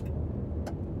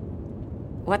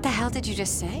 What the hell did you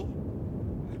just say?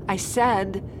 I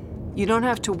said you don't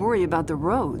have to worry about the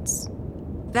roads.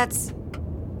 That's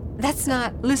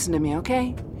not... Listen to me,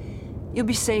 okay? You'll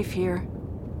be safe here.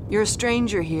 You're a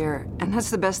stranger here, and that's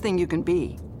the best thing you can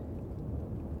be.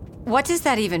 What does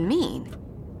that even mean?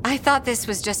 I thought this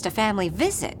was just a family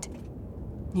visit.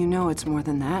 You know it's more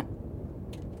than that.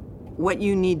 What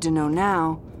you need to know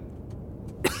now...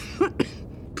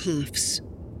 Coughs.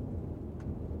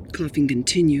 Coughing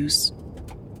continues.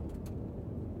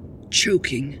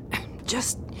 Choking.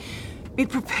 Just be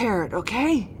prepared,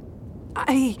 okay?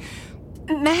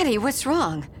 Maddie, what's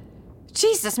wrong?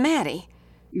 Jesus, Maddie.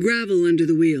 Gravel under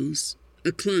the wheels.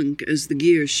 A clunk as the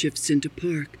gear shifts into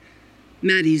park.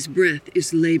 Maddie's breath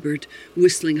is labored,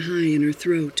 whistling high in her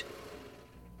throat.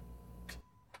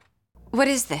 What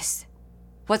is this?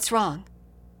 What's wrong?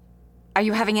 Are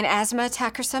you having an asthma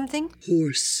attack or something?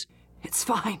 Hoarse. It's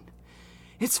fine.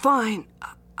 It's fine.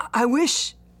 I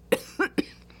wish...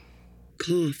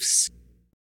 Coughs.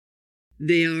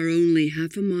 They are only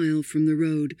half a mile from the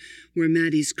road where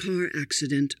Maddie's car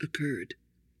accident occurred.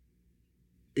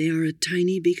 They are a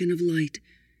tiny beacon of light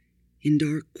in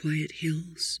dark, quiet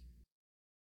hills.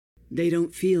 They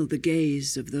don't feel the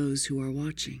gaze of those who are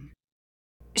watching.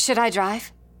 Should I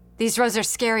drive? These roads are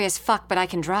scary as fuck, but I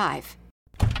can drive.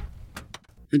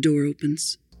 A door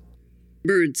opens.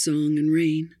 Bird song and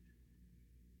rain.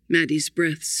 Maddie's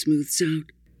breath smooths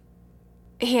out.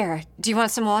 Here, do you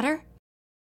want some water?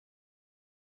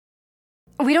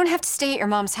 We don't have to stay at your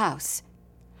mom's house.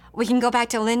 We can go back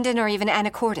to Linden or even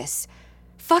Anacortes.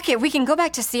 Fuck it, we can go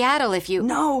back to Seattle if you...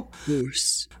 No!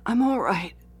 Hoarse. I'm all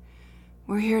right.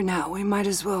 We're here now. We might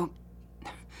as well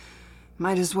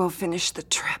finish the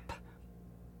trip.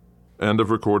 End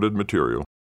of recorded material.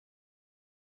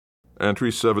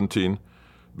 Entry 17,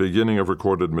 beginning of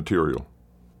recorded material.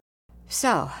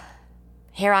 So,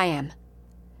 here I am.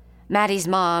 Maddie's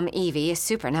mom, Evie, is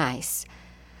super nice.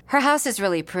 Her house is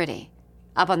really pretty,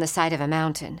 up on the side of a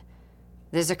mountain.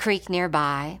 There's a creek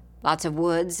nearby, lots of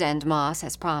woods and moss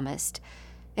as promised.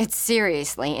 It's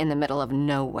seriously in the middle of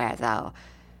nowhere, though.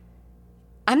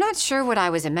 I'm not sure what I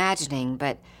was imagining,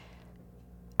 but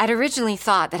I'd originally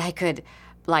thought that I could,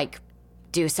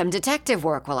 do some detective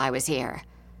work while I was here.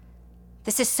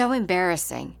 This is so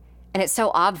embarrassing, and it's so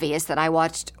obvious that I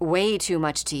watched way too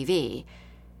much TV.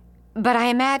 But I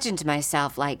imagined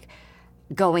myself,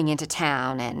 going into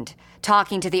town and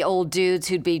talking to the old dudes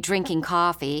who'd be drinking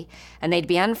coffee, and they'd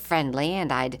be unfriendly, and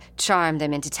I'd charm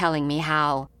them into telling me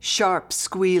how... Sharp,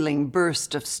 squealing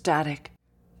burst of static.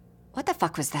 What the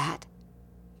fuck was that?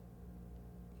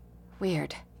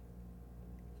 Weird.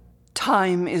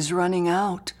 Time is running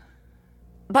out.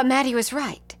 But Maddie was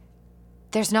right.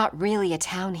 There's not really a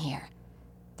town here.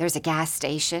 There's a gas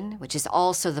station, which is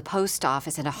also the post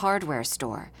office and a hardware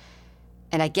store.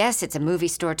 And I guess it's a movie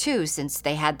store too, since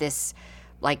they had this,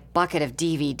 bucket of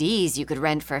DVDs you could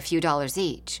rent for a few dollars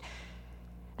each.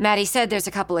 Maddie said there's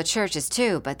a couple of churches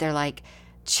too, but they're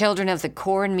Children of the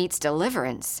Corn meets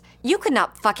Deliverance. You could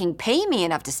not fucking pay me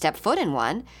enough to step foot in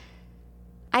one.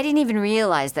 I didn't even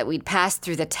realize that we'd passed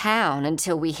through the town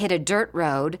until we hit a dirt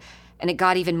road, and it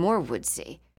got even more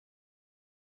woodsy.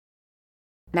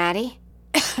 Maddie?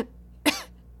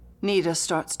 Nita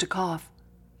starts to cough.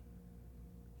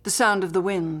 The sound of the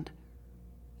wind.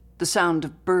 The sound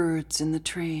of birds in the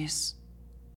trees.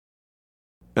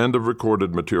 End of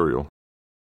recorded material.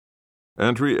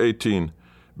 Entry 18,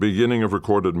 beginning of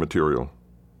recorded material.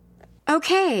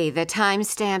 Okay, the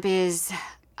timestamp is,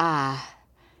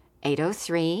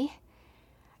 8:03,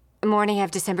 morning of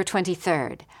December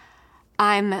 23rd.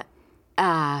 I'm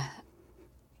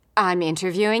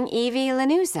interviewing Evie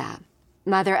Lanuza,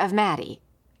 mother of Maddie.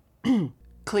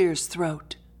 Clears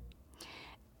throat.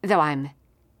 Though I'm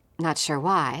not sure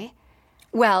why.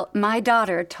 Well, my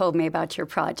daughter told me about your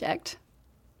project.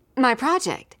 My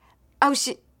project? Oh,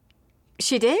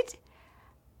 she did?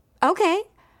 Okay.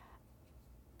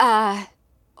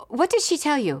 What did she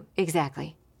tell you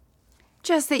exactly?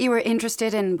 Just that you were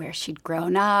interested in where she'd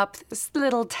grown up, this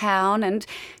little town, and,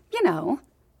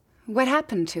 what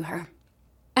happened to her.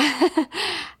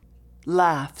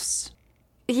 Laughs.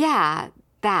 Yeah,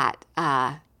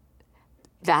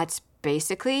 that's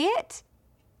basically it.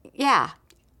 Yeah.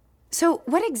 So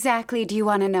what exactly do you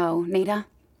want to know, Nita?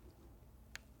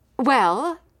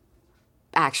 Well,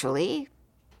 actually,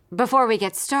 before we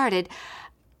get started,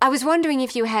 I was wondering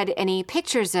if you had any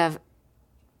pictures of...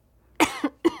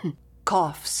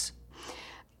 Coughs.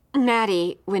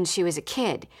 Maddie when she was a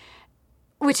kid,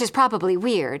 which is probably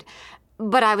weird,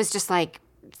 but I was just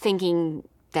thinking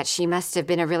that she must have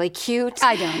been a really cute...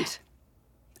 I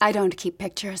don't keep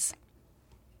pictures.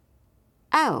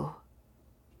 Oh.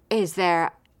 Is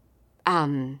there,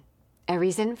 a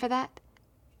reason for that?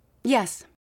 Yes.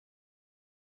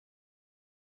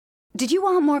 Did you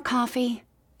want more coffee?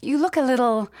 You look a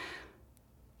little...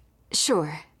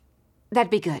 Sure.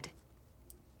 That'd be good.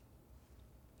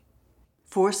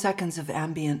 4 seconds of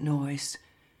ambient noise.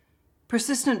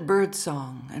 Persistent bird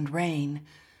song and rain.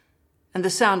 And the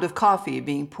sound of coffee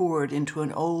being poured into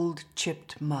an old,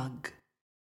 chipped mug.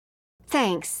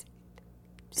 Thanks.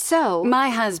 So... My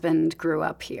husband grew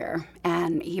up here,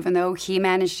 and even though he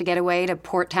managed to get away to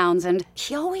Port Townsend,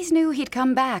 he always knew he'd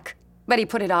come back. But he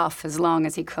put it off as long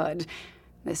as he could.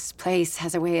 This place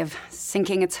has a way of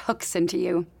sinking its hooks into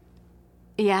you.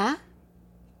 Yeah?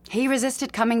 He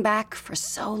resisted coming back for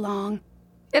so long.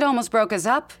 It almost broke us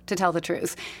up, to tell the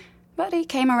truth. But he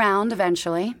came around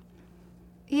eventually.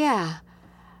 Yeah.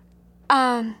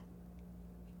 Can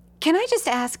I just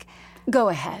ask... Go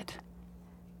ahead.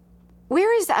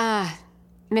 Where is,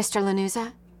 Mr.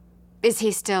 Lanuza? Is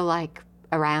he still,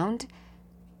 around?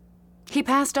 He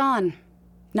passed on,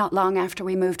 not long after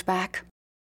we moved back.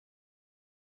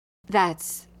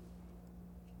 That's...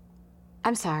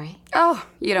 I'm sorry. Oh,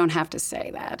 you don't have to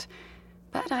say that.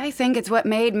 But I think it's what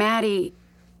made Maddie...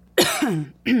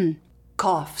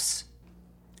 Coughs.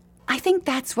 I think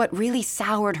that's what really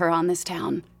soured her on this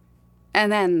town. And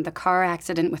then the car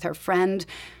accident with her friend.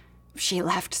 She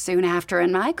left soon after,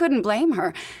 and I couldn't blame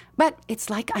her. But it's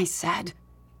like I said,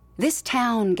 this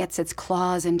town gets its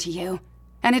claws into you,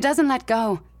 and it doesn't let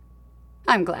go.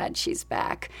 I'm glad she's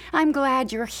back. I'm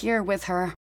glad you're here with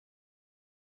her.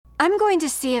 I'm going to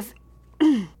see if...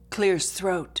 Clears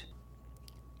throat.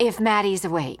 If Maddie's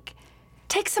awake.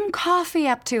 Take some coffee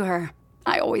up to her.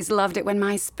 I always loved it when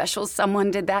my special someone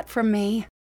did that for me.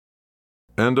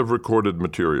 End of recorded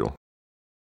material.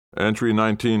 Entry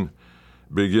 19,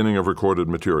 beginning of recorded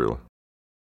material.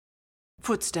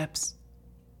 Footsteps.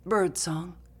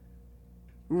 Birdsong.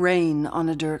 Rain on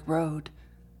a dirt road.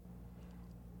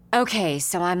 Okay,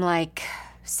 so I'm like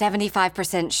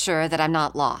 75% sure that I'm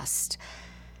not lost.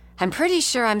 I'm pretty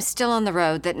sure I'm still on the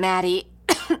road that Maddie...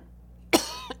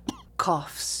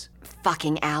 Coughs.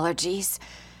 Fucking allergies.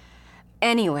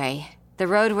 Anyway, the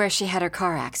road where she had her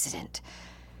car accident.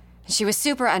 She was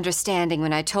super understanding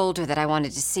when I told her that I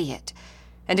wanted to see it,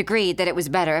 and agreed that it was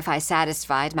better if I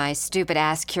satisfied my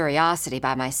stupid-ass curiosity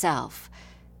by myself.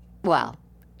 Well,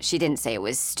 she didn't say it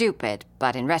was stupid,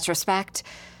 but in retrospect,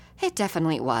 it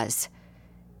definitely was.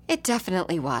 It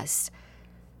definitely was.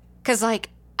 'Cause,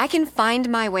 I can find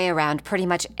my way around pretty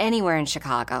much anywhere in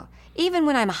Chicago, even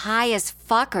when I'm high as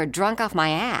fuck or drunk off my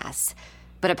ass.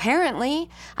 But apparently,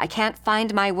 I can't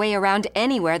find my way around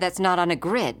anywhere that's not on a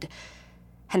grid.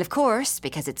 And of course,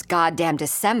 because it's goddamn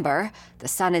December, the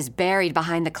sun is buried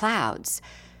behind the clouds.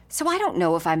 So I don't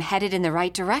know if I'm headed in the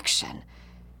right direction.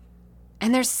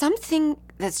 And there's something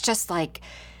that's just,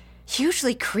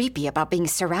 hugely creepy about being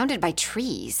surrounded by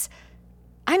trees.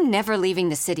 I'm never leaving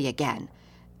the city again.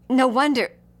 No wonder...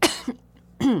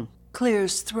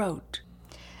 Clears throat.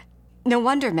 No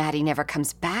wonder Maddie never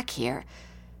comes back here.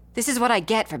 This is what I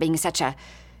get for being such a...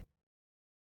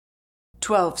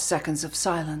 12 seconds of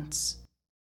silence.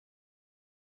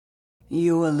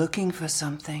 You were looking for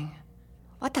something.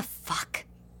 What the fuck?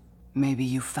 Maybe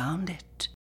you found it.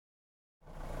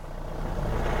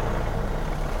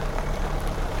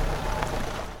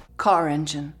 Car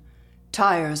engine.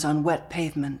 Tires on wet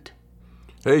pavement.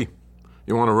 Hey,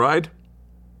 you want a ride?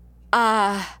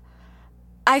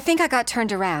 I think I got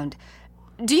turned around.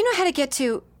 Do you know how to get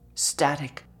to...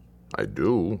 Static. I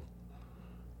do.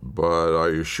 But are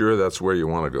you sure that's where you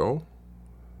want to go?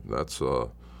 That's a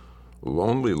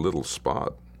lonely little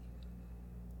spot.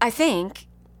 I think.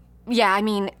 Yeah,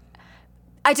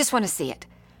 I just want to see it.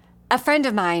 A friend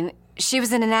of mine, she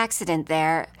was in an accident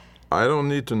there. I don't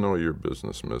need to know your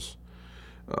business, miss.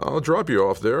 I'll drop you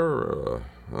off there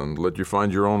and let you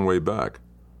find your own way back.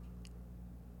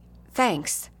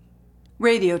 Thanks.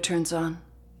 Radio turns on.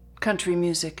 Country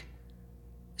music.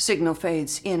 Signal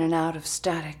fades in and out of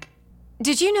static.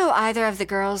 Did you know either of the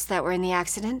girls that were in the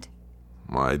accident?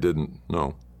 I didn't,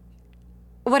 no.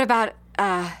 What about,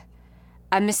 a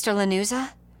Mr.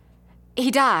 Lanuza?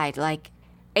 He died,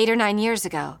 8 or 9 years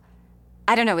ago.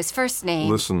 I don't know his first name.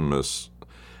 Listen, miss,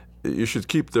 you should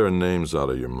keep their names out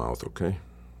of your mouth, okay?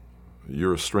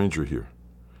 You're a stranger here.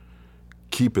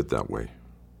 Keep it that way.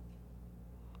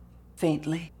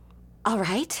 Faintly. All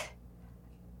right.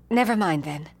 Never mind,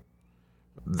 then.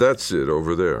 That's it,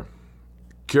 over there.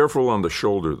 Careful on the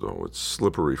shoulder, though. It's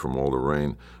slippery from all the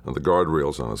rain, and the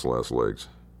guardrail's on its last legs.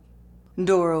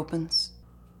 Door opens.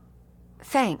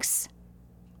 Thanks.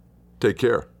 Take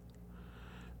care.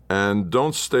 And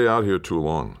don't stay out here too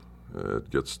long. It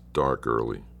gets dark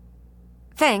early.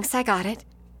 Thanks, I got it.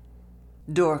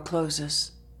 Door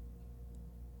closes.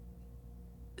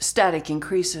 Static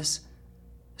increases.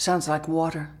 Sounds like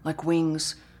water, like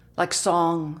wings, like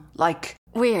song, like...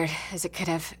 Weird, as it could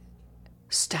have...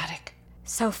 Static.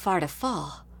 So far to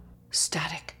fall.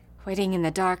 Static. Waiting in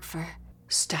the dark for...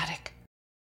 Static.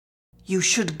 You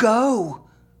should go!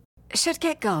 Should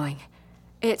get going.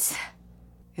 It's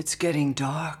getting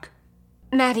dark.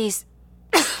 Maddie's...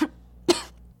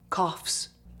 Coughs.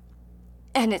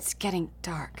 And it's getting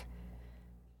dark.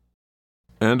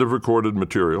 End of recorded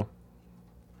material.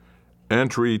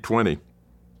 Entry 20.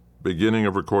 Beginning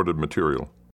of recorded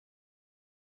material.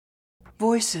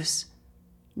 Voices.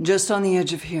 Just on the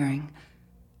edge of hearing.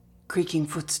 Creaking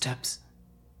footsteps.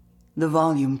 The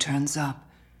volume turns up,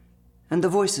 and the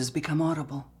voices become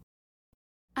audible.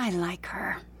 I like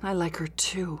her. I like her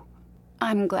too.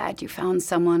 I'm glad you found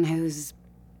someone who's...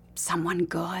 someone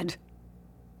good.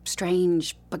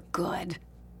 Strange, but good.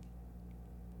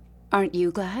 Aren't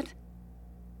you glad?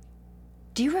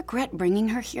 Do you regret bringing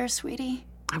her here, sweetie?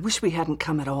 I wish we hadn't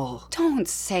come at all. Don't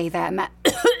say that,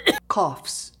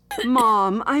 Coughs.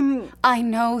 Mom, I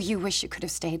know you wish you could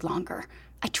have stayed longer.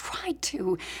 I tried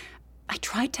to. I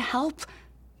tried to help.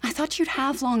 I thought you'd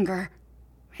have longer.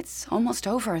 It's almost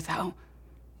over, though.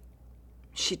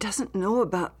 She doesn't know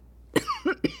about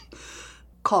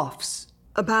coughs.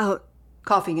 About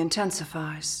coughing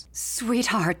intensifies.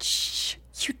 Sweetheart, shh.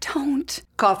 You don't.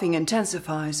 Coughing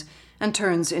intensifies and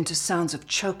turns into sounds of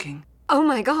choking. Oh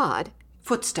my God.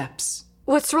 Footsteps.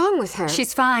 What's wrong with her?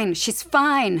 She's fine. She's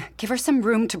fine. Give her some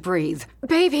room to breathe.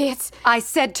 Baby, it's... I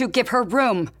said to give her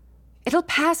room. It'll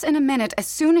pass in a minute as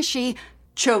soon as she...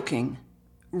 Choking.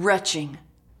 Retching.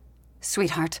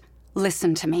 Sweetheart,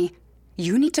 listen to me.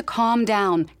 You need to calm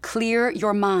down, clear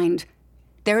your mind.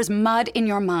 There's mud in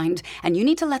your mind, and you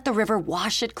need to let the river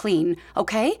wash it clean,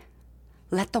 okay?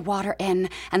 Let the water in,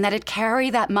 and let it carry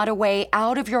that mud away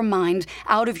out of your mind,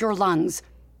 out of your lungs.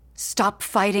 Stop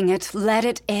fighting it. Let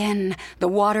it in. The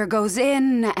water goes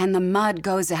in, and the mud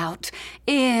goes out.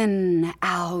 In,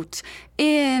 out,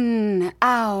 in,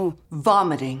 out.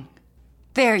 Vomiting.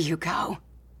 There you go.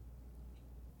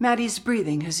 Maddie's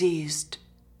breathing has eased.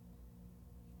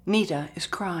 Nita is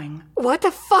crying. What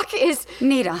the fuck is...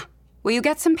 Nita, will you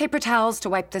get some paper towels to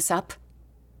wipe this up?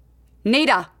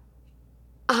 Nita!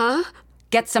 Huh?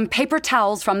 Get some paper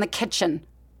towels from the kitchen.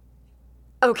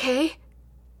 Okay.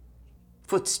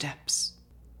 Footsteps.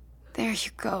 There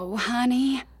you go,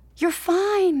 honey. You're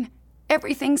fine.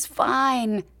 Everything's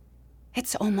fine.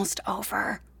 It's almost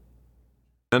over.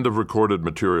 End of recorded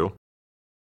material.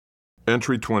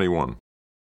 Entry 21.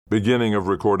 Beginning of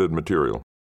recorded material.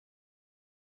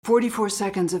 44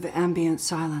 seconds of ambient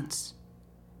silence.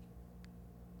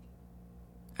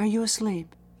 Are you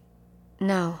asleep?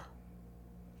 No.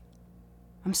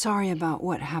 I'm sorry about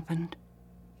what happened.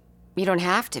 You don't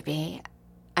have to be.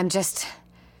 I'm just...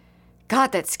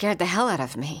 God, that scared the hell out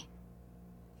of me.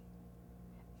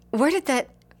 Where did that...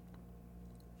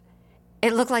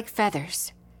 It looked like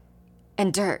feathers.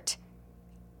 And dirt.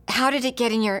 How did it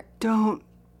get in your... Don't.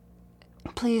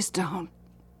 Please don't.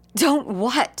 Don't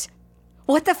what?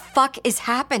 What the fuck is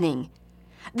happening?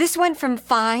 This went from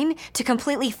fine to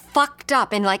completely fucked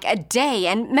up in like a day,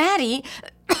 and Maddie...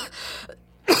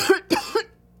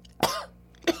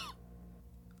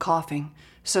 Coughing,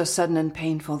 so sudden and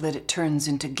painful that it turns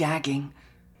into gagging.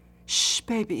 Shh,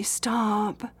 baby,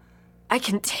 stop. I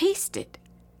can taste it.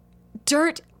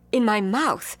 Dirt in my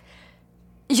mouth.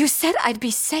 You said I'd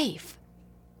be safe.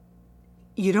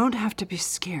 You don't have to be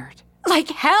scared. Like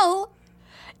hell!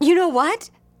 You know what?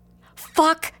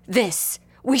 Fuck this.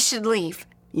 We should leave.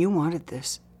 You wanted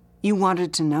this. You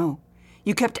wanted to know.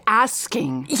 You kept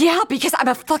asking. Yeah, because I'm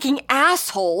a fucking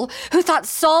asshole who thought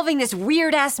solving this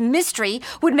weird-ass mystery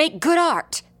would make good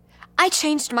art. I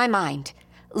changed my mind.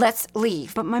 Let's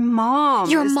leave. But my mom...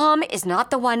 Your mom is not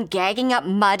the one gagging up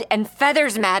mud and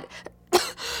feathers, Matt.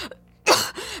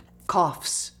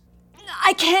 Coughs.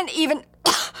 I can't even...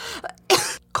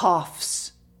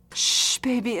 Coughs. Shh,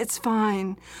 baby, it's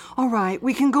fine. All right,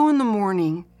 we can go in the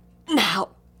morning. Now.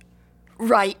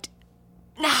 Right.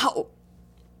 Now.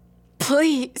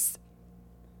 Please.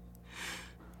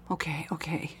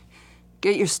 Okay.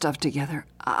 Get your stuff together.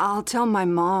 I'll tell my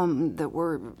mom that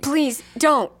we're... Please,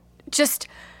 don't. Just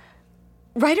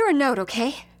write her a note,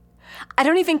 okay? I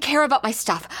don't even care about my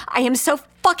stuff. I am so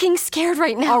fucking scared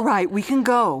right now. All right, we can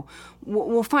go.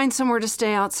 We'll find somewhere to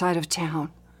stay outside of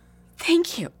town.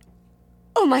 Thank you.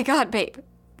 Oh my God, babe.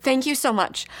 Thank you so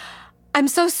much. I'm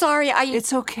so sorry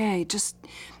It's okay. Just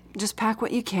pack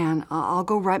what you can. I'll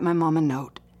go write my mom a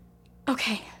note.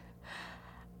 Okay.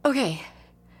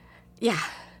 Yeah.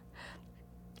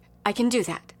 I can do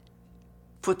that.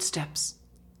 Footsteps.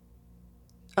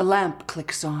 A lamp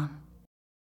clicks on.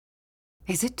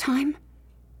 Is it time?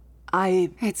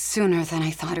 It's sooner than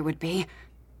I thought it would be.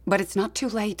 But it's not too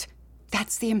late.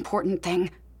 That's the important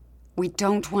thing. We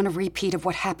don't want a repeat of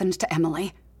what happened to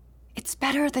Emily. It's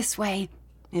better this way.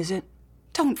 Is it?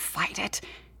 Don't fight it.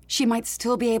 She might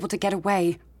still be able to get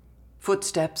away.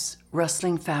 Footsteps,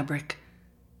 rustling fabric,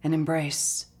 an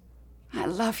embrace. I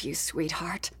love you,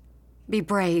 sweetheart. Be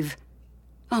brave.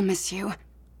 I'll miss you,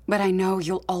 but I know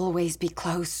you'll always be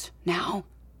close now.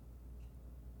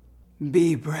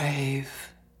 Be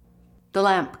brave. The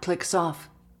lamp clicks off.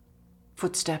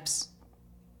 Footsteps.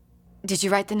 Did you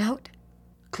write the note?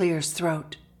 Clears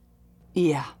throat.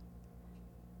 Yeah.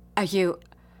 Are you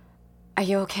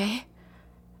okay?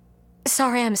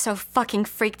 Sorry, I'm so fucking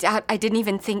freaked out. I didn't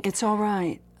even think... It's all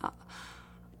right.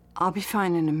 I'll be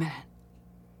fine in a minute.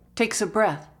 Takes a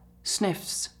breath.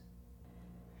 Sniffs.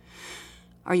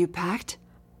 Are you packed?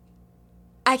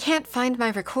 I can't find my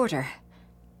recorder.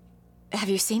 Have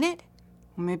you seen it?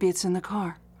 Maybe it's in the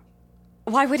car.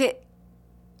 Why would it...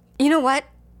 You know what?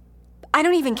 I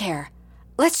don't even care.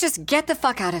 Let's just get the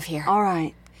fuck out of here. All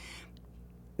right.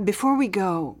 Before we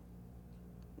go,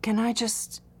 Can I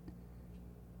just...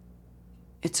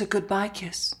 It's a goodbye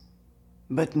kiss.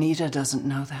 But Nita doesn't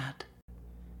know that.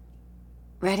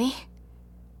 Ready?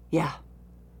 Yeah.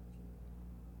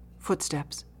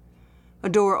 Footsteps. A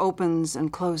door opens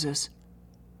and closes.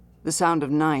 The sound of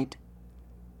night.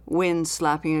 Wind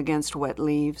slapping against wet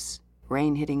leaves.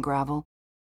 Rain hitting gravel.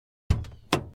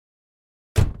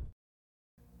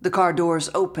 The car doors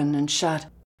open and shut.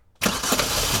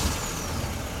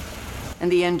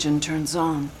 And the engine turns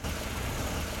on.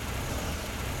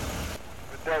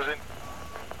 It doesn't.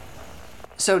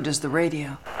 So does the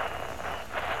radio.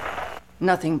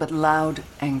 Nothing but loud,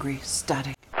 angry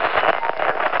static.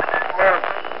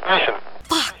 Listen.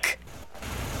 Fuck!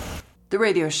 The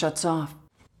radio shuts off.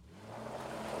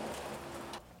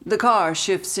 The car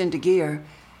shifts into gear,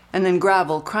 and then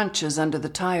gravel crunches under the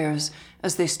tires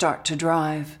as they start to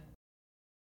drive.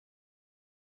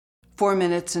 4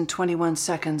 minutes and 21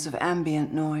 seconds of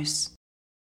ambient noise.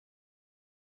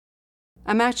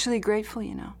 I'm actually grateful,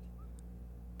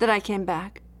 that I came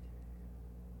back.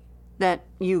 That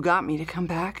you got me to come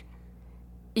back.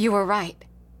 You were right.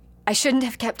 I shouldn't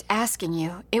have kept asking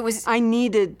you. It was... I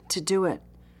needed to do it.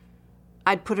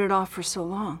 I'd put it off for so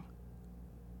long.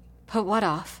 Put what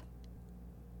off?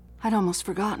 I'd almost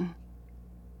forgotten.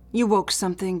 You woke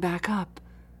something back up.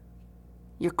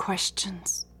 Your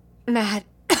questions. Matt.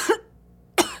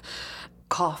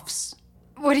 Coughs.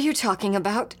 What are you talking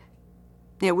about?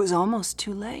 It was almost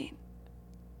too late.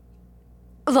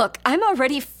 Look, I'm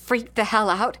already freaked the hell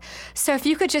out, so if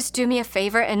you could just do me a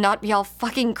favor and not be all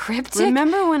fucking cryptic...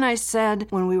 Remember when I said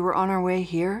when we were on our way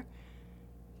here?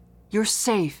 You're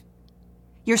safe.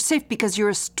 You're safe because you're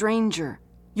a stranger.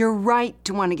 You're right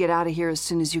to want to get out of here as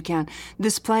soon as you can.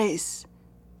 This place,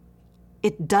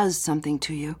 it does something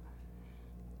to you.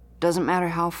 Doesn't matter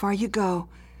how far you go,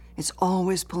 it's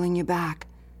always pulling you back.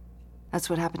 That's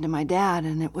what happened to my dad,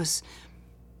 and it was...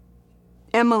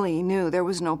 Emily knew there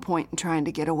was no point in trying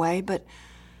to get away, but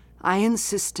I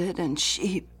insisted, and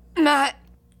she... Matt!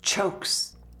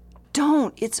 Chokes.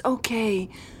 Don't. It's okay.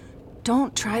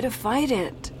 Don't try to fight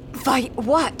it. Fight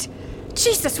what?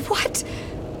 Jesus, what?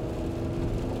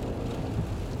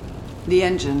 The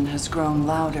engine has grown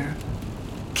louder.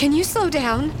 Can you slow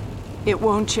down? It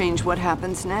won't change what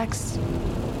happens next.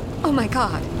 Oh my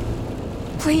God.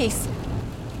 Please.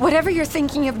 Whatever you're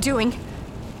thinking of doing,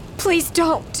 please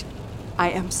don't. I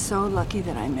am so lucky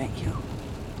that I met you.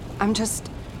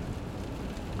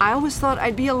 I always thought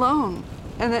I'd be alone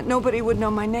and that nobody would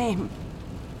know my name.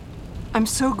 I'm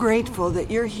so grateful that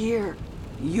you're here.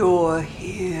 You're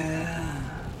here.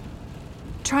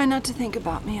 Try not to think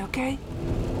about me, okay?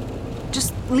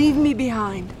 Just leave me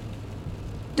behind.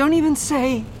 Don't even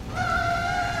say...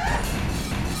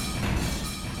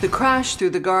 The crash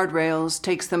through the guardrails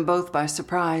takes them both by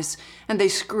surprise, and they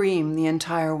scream the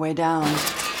entire way down.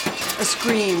 A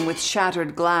scream with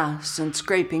shattered glass and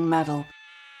scraping metal.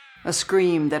 A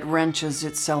scream that wrenches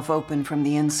itself open from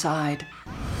the inside.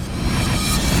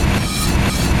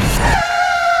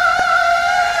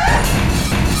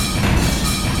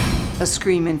 A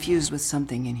scream infused with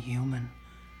something inhuman.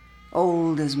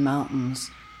 Old as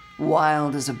mountains,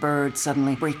 wild as a bird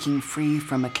suddenly breaking free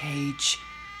from a cage.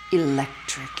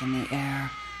 Electric in the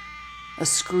air. A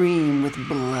scream with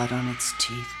blood on its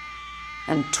teeth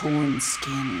and torn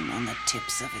skin on the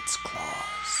tips of its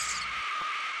claws.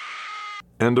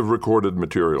 End of recorded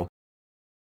material.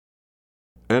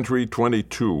 Entry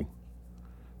 22.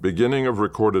 Beginning of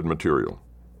recorded material.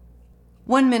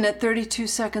 1 minute, 32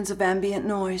 seconds of ambient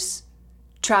noise.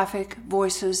 Traffic,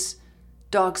 voices,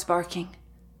 dogs barking.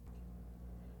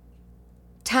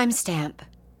 Timestamp.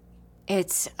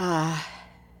 It's,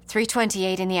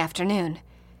 3:28 in the afternoon.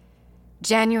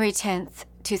 January 10th,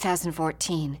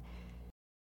 2014.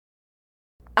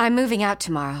 I'm moving out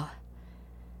tomorrow.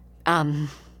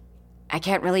 I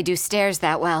can't really do stairs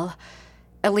that well,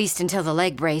 at least until the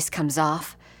leg brace comes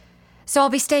off. So I'll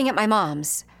be staying at my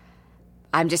mom's.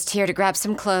 I'm just here to grab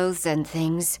some clothes and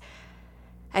things,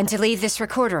 and to leave this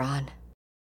recorder on.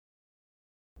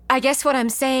 I guess what I'm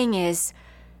saying is,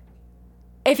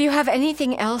 if you have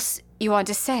anything else you want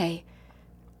to say,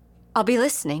 I'll be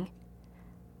listening.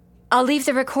 I'll leave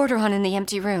the recorder on in the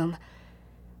empty room.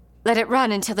 Let it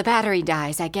run until the battery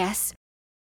dies, I guess.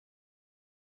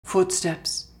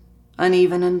 Footsteps,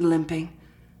 uneven and limping.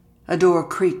 A door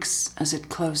creaks as it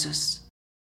closes.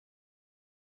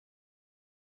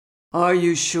 Are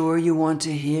you sure you want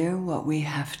to hear what we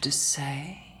have to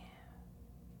say?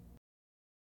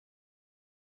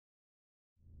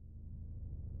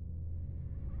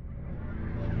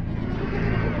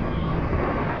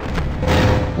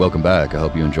 Welcome back. I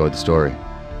hope you enjoyed the story.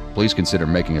 please consider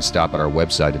making a stop at our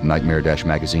website at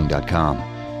nightmare-magazine.com.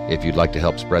 If you'd like to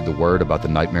help spread the word about the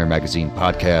Nightmare Magazine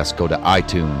podcast, go to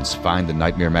iTunes, find the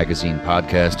Nightmare Magazine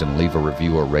podcast, and leave a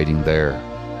review or rating there.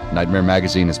 Nightmare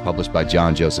Magazine is published by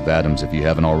John Joseph Adams. If you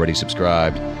haven't already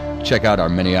subscribed, check out our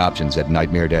many options at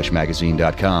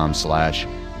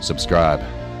nightmare-magazine.com/subscribe.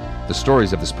 The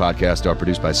stories of this podcast are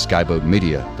produced by Skyboat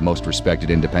Media, the most respected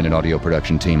independent audio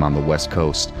production team on the West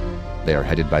Coast. They are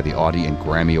headed by the Audie and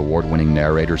Grammy award-winning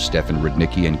narrators Stefan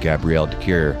Rudnicki and Gabrielle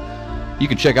DeCure. You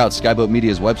can check out Skyboat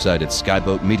Media's website at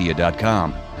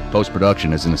skyboatmedia.com.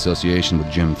 Post-production is in association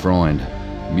with Jim Freund.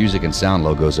 Music and sound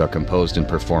logos are composed and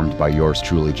performed by yours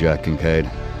truly, Jack Kincaid.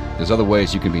 There's other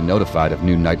ways you can be notified of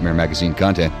new Nightmare Magazine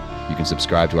content. You can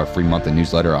subscribe to our free monthly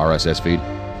newsletter RSS feed,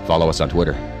 follow us on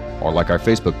Twitter, or like our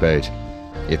Facebook page.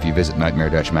 If you visit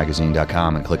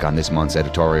nightmare-magazine.com and click on this month's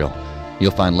editorial,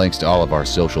 you'll find links to all of our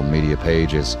social media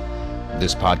pages.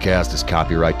 This podcast is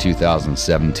copyright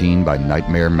 2017 by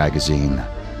Nightmare Magazine.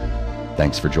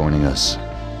 Thanks for joining us.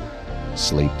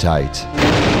 Sleep tight.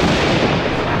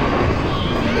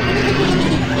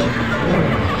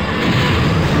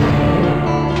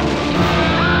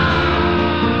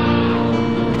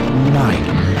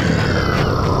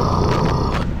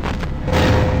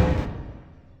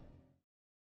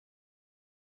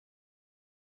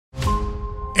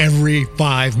 Every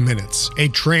 5 minutes, a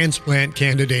transplant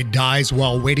candidate dies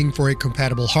while waiting for a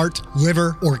compatible heart,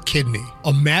 liver, or kidney.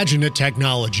 Imagine a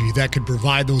technology that could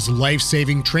provide those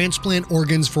life-saving transplant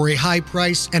organs for a high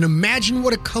price, and imagine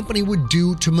what a company would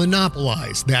do to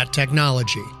monopolize that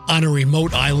technology. On a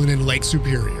remote island in Lake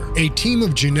Superior, a team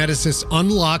of geneticists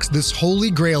unlocks this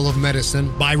holy grail of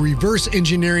medicine by reverse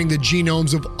engineering the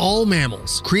genomes of all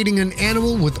mammals, creating an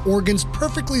animal with organs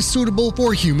perfectly suitable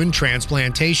for human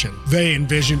transplantation. They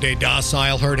envisioned a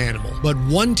docile herd animal, but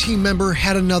one team member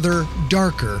had another,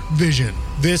 darker vision.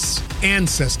 This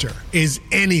ancestor is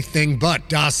anything but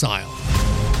docile.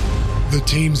 The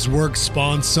team's work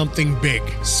spawned something big,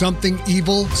 something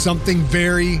evil, something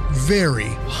very, very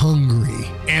hungry.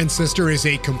 Ancestor is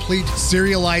a complete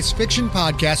serialized fiction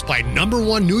podcast by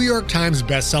 #1 New York Times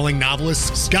bestselling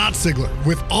novelist Scott Sigler,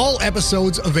 with all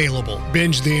episodes available.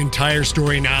 Binge the entire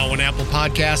story now on Apple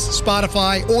Podcasts,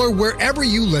 Spotify, or wherever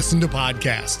you listen to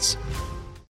podcasts.